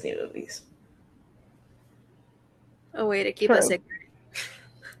Disney movies? A way to keep us ignorant.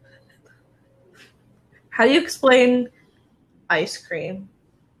 How do you explain ice cream,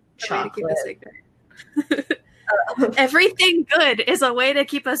 chocolate, Everything good is a way to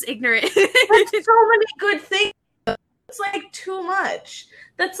keep us ignorant. There's so many good things. It's like too much.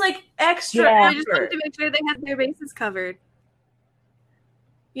 That's like extra Yeah. I just wanted effort. to make sure they had their bases covered.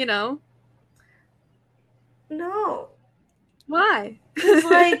 You know? No. Why? Because,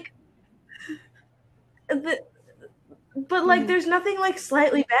 like, but, like, there's nothing, like,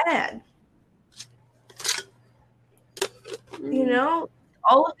 slightly bad. You know?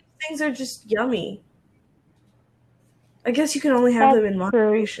 All of these things are just yummy. I guess you can only have them in That's true.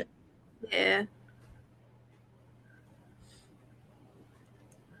 moderation. Yeah.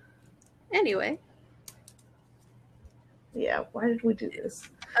 Anyway, Yeah, why did we do this?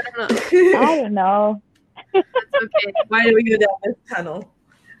 I don't know. I don't know. That's okay. Why did we go down this tunnel?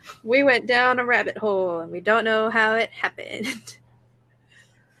 We went down a rabbit hole and we don't know how it happened.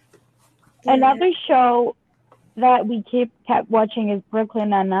 Another show that we kept watching is Brooklyn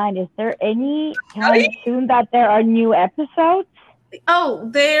Nine-Nine. Is there any time soon that there are new episodes? Oh,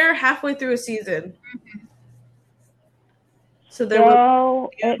 they're halfway through a season. So there will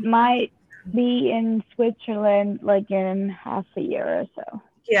So it might be in Switzerland like in half a year or so.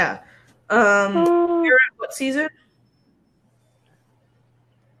 yeah. Oh, You're at what season?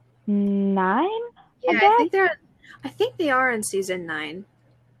 9? Yeah, Okay. I think they are in season 9.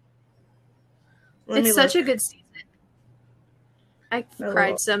 Let me It's such look. a good season. I Oh.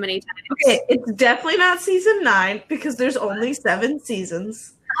 cried so many times. Okay, it's definitely not season 9 because there's only 7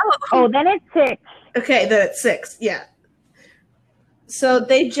 seasons. Oh, then it's 6. Okay, then it's 6. Yeah. So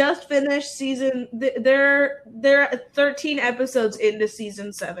they just finished season. They're 13 episodes into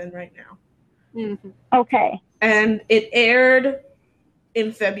season 7 right now, Mhm. Okay. and it aired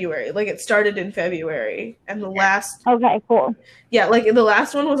in February. Like it started in February, and the last Okay, cool. like the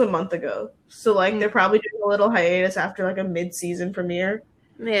last one was a month ago. So like they're probably doing a little hiatus after like a mid-season premiere.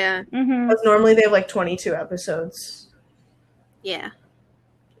 Yeah. Mm-hmm. Because normally they have like 22 episodes. Yeah.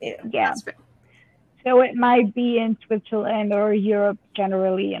 Yeah. That's fair. So it might be in Switzerland or Europe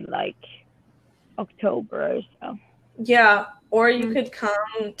generally in like October or so. Yeah, or you could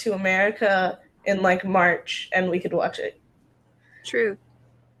come to America in like March and we could watch it. True.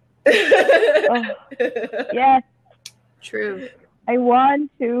 Oh, yes, True. I want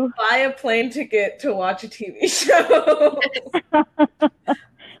to. Buy a plane ticket to watch a TV show.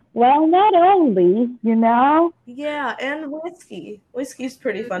 Well, not only, you know. Yeah, and whiskey. Whiskey's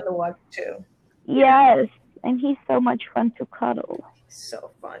pretty fun to watch too. Yes, and he's so much fun to cuddle.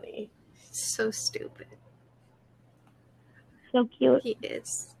 So funny. So stupid. So cute. He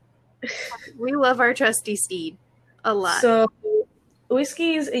is. We love our trusty steed a lot. So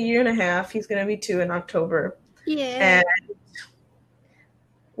Whiskey's a year and a half. He's gonna be 2 in October. Yeah. And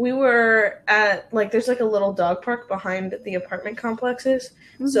we were at like there's like a little dog park behind the apartment complexes.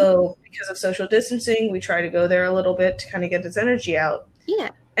 Mhm. So because of social distancing, we try to go there a little bit to kind of get his energy out. Yeah.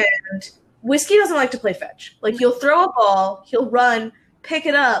 And Whiskey doesn't like to play fetch. Like you'll throw a ball, he'll run, pick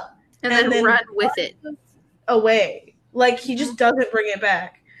it up, And then run with it. away. Like he just doesn't bring it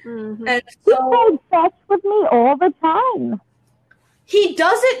back. Mhm. And He so plays sex with me all the time. he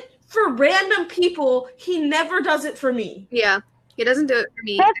does it for random people. He never does it for me. Yeah. He doesn't do it for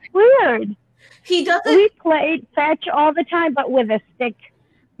me. That's weird. He does it. We played fetch all the time, but with a stick.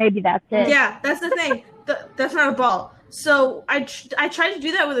 Maybe that's it. Yeah, that's the thing. That's not a ball. So I try to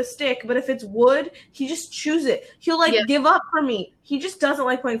do that with a stick, but if it's wood, he just chews it. He'll like Yeah. give up for me. He just doesn't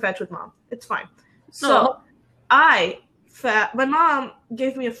like playing fetch with mom. It's fine. So Oh. my mom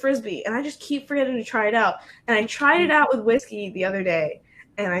gave me a frisbee, and I just keep forgetting to try it out. And I tried it out with Whiskey the other day,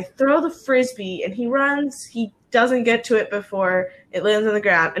 and I throw the frisbee, and he runs. He doesn't get to it before it lands on the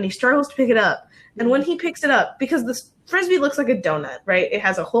ground, and he struggles to pick it up. And when he picks it up, because the frisbee looks like a donut, right? It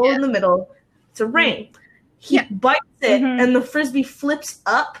has a hole in the middle. It's a ring. He bites it, Mhm. and the frisbee flips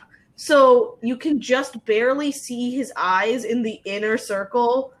up, so you can just barely see his eyes in the inner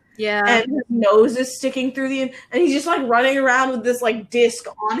circle, Yeah. and his nose is sticking through and he's just like running around with this like disc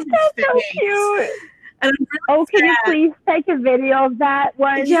on his face. So cute. And I'm Oh, can you sad. please take a video of that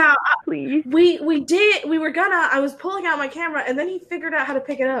one? yeah, Please. we did. We were gonna. I was pulling out my camera, and then he figured out how to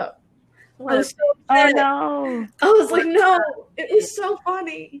pick it up. I was so Oh, upset. no. I was like, no, it was so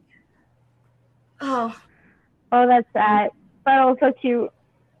funny. Oh, Oh, that's sad. But also cute.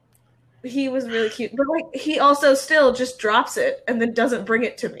 he was really cute, but like he also still just drops it and then doesn't bring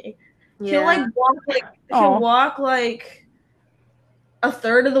it to me. Yeah. He'll walk like a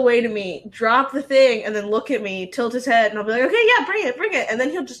third of the way to me, drop the thing, and then look at me, tilt his head, and I'll be like, okay, yeah, bring it, and then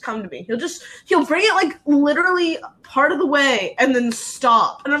he'll just come to me. He'll bring it like literally part of the way and then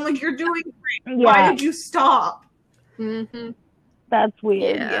stop, and I'm like, you're doing great. Why Yeah, did you stop? Mhm. that's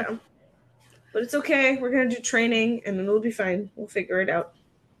weird. Yeah. But it's okay. We're going to do training, and it'll be fine. We'll figure it out.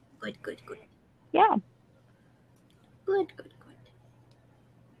 Good. Yeah. Good.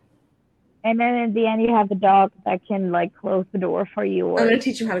 And then in the end, you have a dog that can like close the door for you I'm or going to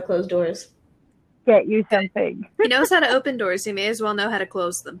teach him how to close doors. get you something. He knows how to open doors. He may as well know how to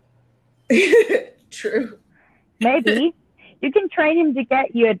close them. True. Maybe you can train him to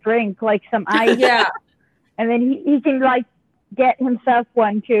get you a drink, like some ice, Yeah. and then he can like get himself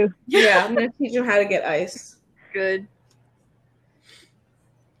one too. Yeah, I'm going to teach him how to get ice. Good.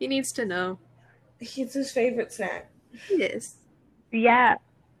 He needs to know. It's his favorite snack. He is. Yeah.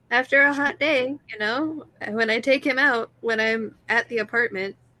 After a hot day, you know, when I take him out, when I'm at the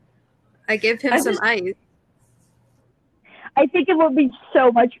apartment, I give him some ice. I think it would be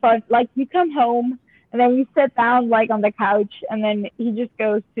so much fun. Like you come home and then you sit down like on the couch and then he just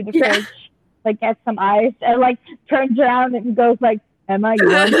goes to the fridge, like gets some ice and like turns around and goes like, Emma, you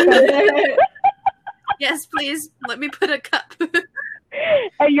want some? Yes, please. Let me put a cup.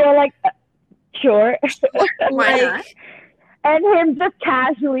 And you're like, sure. Why not? And him just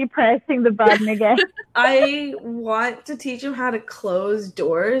casually pressing the button again. I want to teach him how to close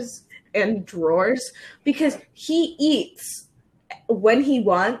doors and drawers because he eats when he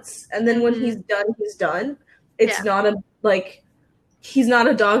wants, and then when he's done, he's done. It's not a like he's not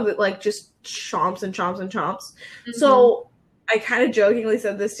a dog that like just chomps and chomps and chomps. So I kind of jokingly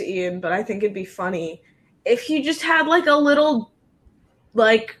said this to Ian, but I think it'd be funny if you just had like a little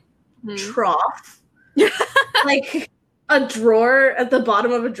like trough, like a drawer at the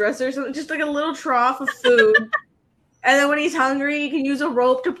bottom of a dresser or something, just like a little trough of food. And then when he's hungry, he can use a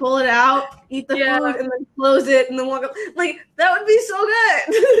rope to pull it out, eat the food, and then close it, and then walk up. Like, that would be so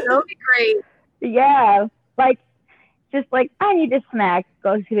good. That would be great. Yeah. Like, just like, I need a snack.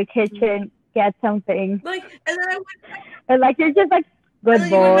 Go to the kitchen, get something. Like, and then I would... And, like, you're just like, good You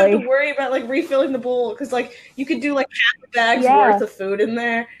boy. wouldn't have to worry about, like, refilling the bowl. Because, like, you could do, like, half a bag's worth of food in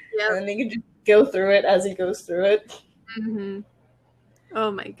there. And then you could just go through it as he goes through it.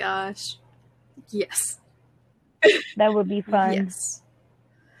 Oh, my gosh. Yes. That would be fun. Yes.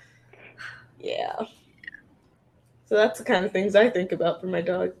 Yeah. So that's the kind of things I think about for my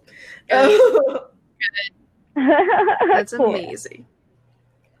dog. That's cool. amazing.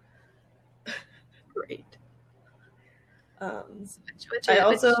 Great. I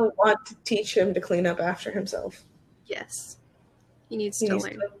also want to teach him to clean up after himself. Yes. He needs to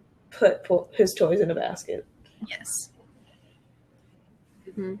learn. To put his toys in a basket. Yes.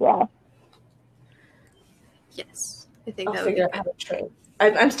 Yeah. Yes. I think I'll that would figure out how to train.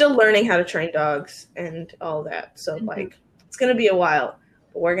 I'm still learning how to train dogs and all that. So, like, it's going to be a while,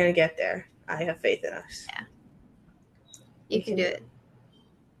 but we're going to get there. I have faith in us. Yeah. You can do it.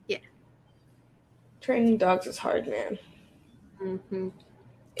 Yeah. Training dogs is hard, man.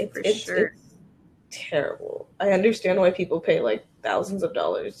 It's terrible. I understand why people pay, like, thousands of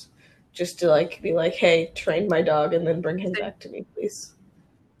dollars just to, like, be like, hey, train my dog and then bring him back to me, please.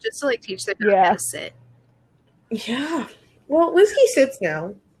 Just to, like, teach their dog how to sit. Yeah. Well, Whiskey sits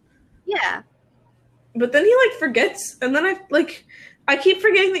now. Yeah. But then he, like, forgets. And then I keep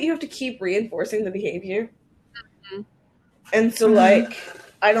forgetting that you have to keep reinforcing the behavior. And so, like,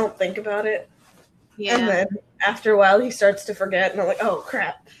 I don't think about it. Yeah. And then after a while, he starts to forget. And I'm like, oh,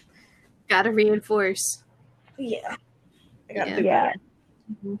 crap. Gotta reinforce. Yeah. I gotta do Yeah.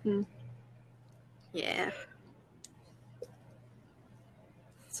 that. Yeah.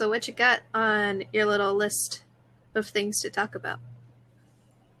 So what you got on your little list of things to talk about?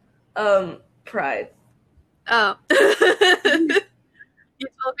 Pride. Oh. You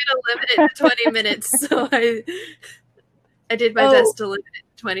told me to limit it to 20 minutes, so I did my best to limit it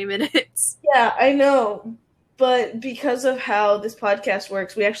to 20 minutes. Yeah, I know. But because of how this podcast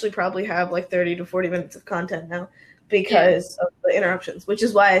works, we actually probably have like 30 to 40 minutes of content now because of the interruptions, which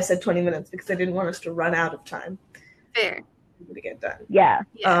is why I said 20 minutes, because I didn't want us to run out of time. Fair. To get done. Yeah.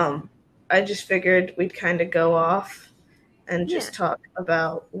 I just figured we'd kind of go off and just talk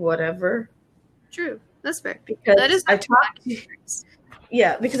about whatever. True. That's fair. Because that is I talked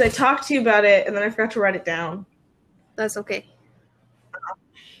because I talked to you about it and then I forgot to write it down. That's okay.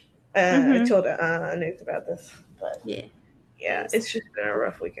 I told Anouk about this, but yeah, it's just been a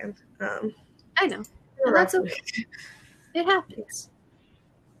rough weekend. I know. And that's okay. It happens.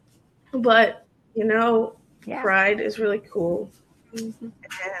 But Pride is really cool,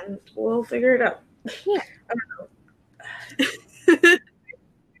 and we'll figure it out. Yeah. I don't know.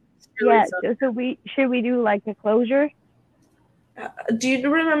 Yeah. So should we do like a closure? Do you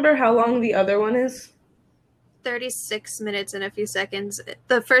remember how long the other one is? 36 minutes and a few seconds.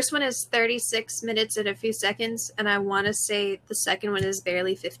 The first one is 36 minutes and a few seconds, and I want to say the second one is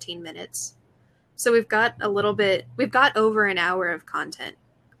barely 15 minutes. So we've got over an hour of content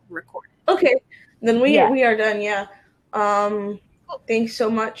recorded. Okay, then we Yeah. are done. Yeah. Thanks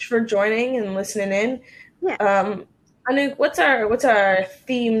so much for joining and listening in. Yeah. Anouk, what's our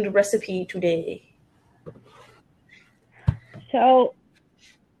themed recipe today? So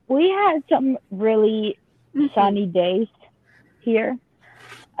we had some really sunny days here.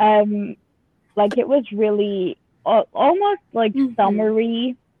 Like it was really almost like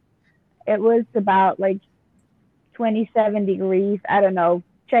summery. It was about like 27 degrees. I don't know.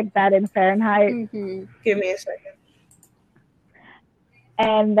 Check that in Fahrenheit. Give me a second.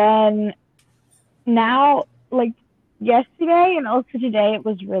 And then now, like yesterday and also today, it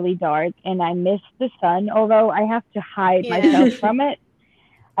was really dark and I missed the sun, although I have to hide myself from it.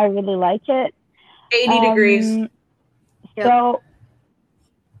 I really like it. 80 degrees. So,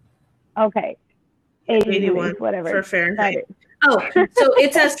 okay. 81 degrees, whatever. For Fahrenheit. Oh, so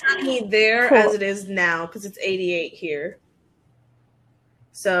it's as sunny there as it is now because it's 88 here.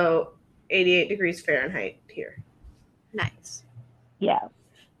 So 88 degrees Fahrenheit here. Nice. Yeah.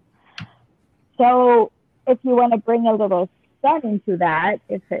 So if you want to bring a little sun into that,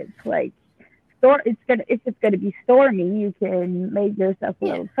 if it's like if it's gonna be stormy, you can make yourself a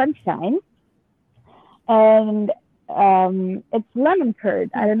little sunshine. And it's lemon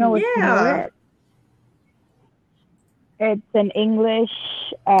curd. I don't know if you know it. It's an English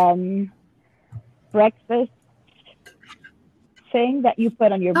breakfast thing that you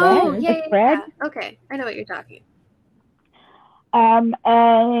put on your bread. Oh, yeah. Bread. Okay, I know what you're talking.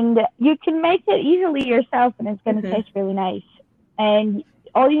 And you can make it easily yourself, and it's going to taste really nice. And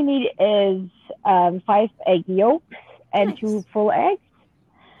all you need is 5 egg yolks and 2 full eggs,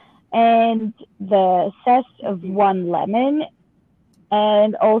 and the zest of 1 lemon,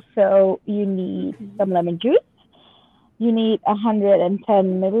 and also you need some lemon juice. You need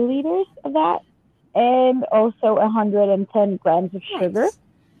 110 milliliters of that, and also 110 grams of sugar.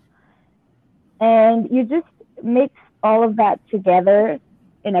 And you just mix all of that together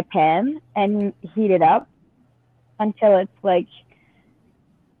in a pan and heat it up until it's like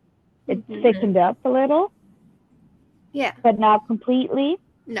it's thickened up a little. Yeah. But not completely,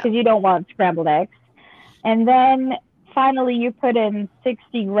 No. because you don't want scrambled eggs. And then finally you put in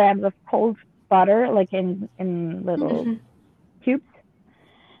 60 grams of cold butter, like in little cubes.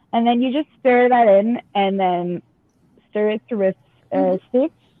 And then you just stir that in and then stir it through a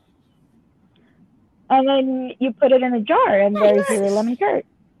stick. And then you put it in a jar, and there's your lemon curd.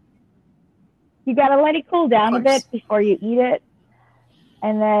 You gotta let it cool down a bit before you eat it.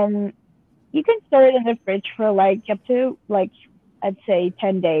 And then you can store it in the fridge for like up to like, I'd say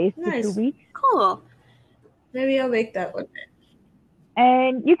 10 days to 2 weeks. Cool. Maybe I'll make that one.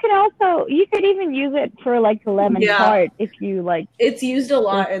 And you could even use it for like a lemon tart if you like. It's used a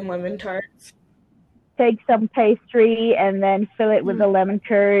lot in lemon tarts. Take some pastry and then fill it with the lemon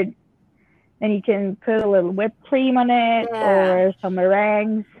curd. Then you can put a little whipped cream on it or some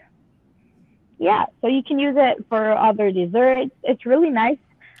meringues. Yeah, so you can use it for other desserts. It's really nice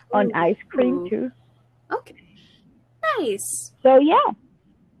on ice cream too. Okay. Nice. So yeah,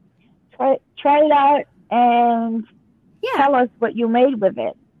 try it out and tell us what you made with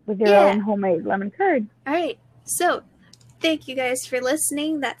it, with your own homemade lemon curd. All right. So thank you guys for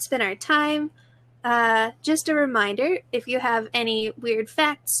listening. That's been our time. Just a reminder, if you have any weird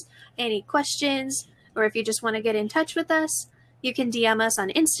facts, any questions, or if you just want to get in touch with us, you can DM us on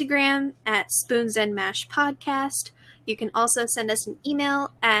Instagram at Spoons and Mash Podcast. You can also send us an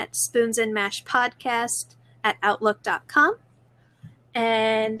email at spoonsandmashpodcast@outlook.com.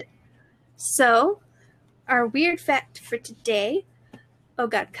 And so, our weird fact for today, oh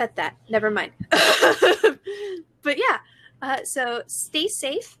God, cut that. Never mind. But yeah, so stay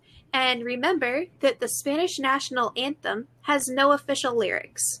safe. And remember that the Spanish national anthem has no official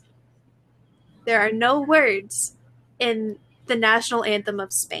lyrics. There are no words in the national anthem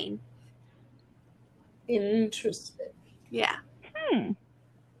of Spain. Interesting. Yeah.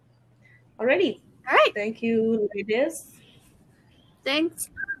 Alrighty. All right. Thank you, ladies. Thanks.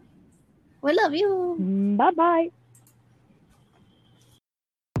 We love you. Bye-bye.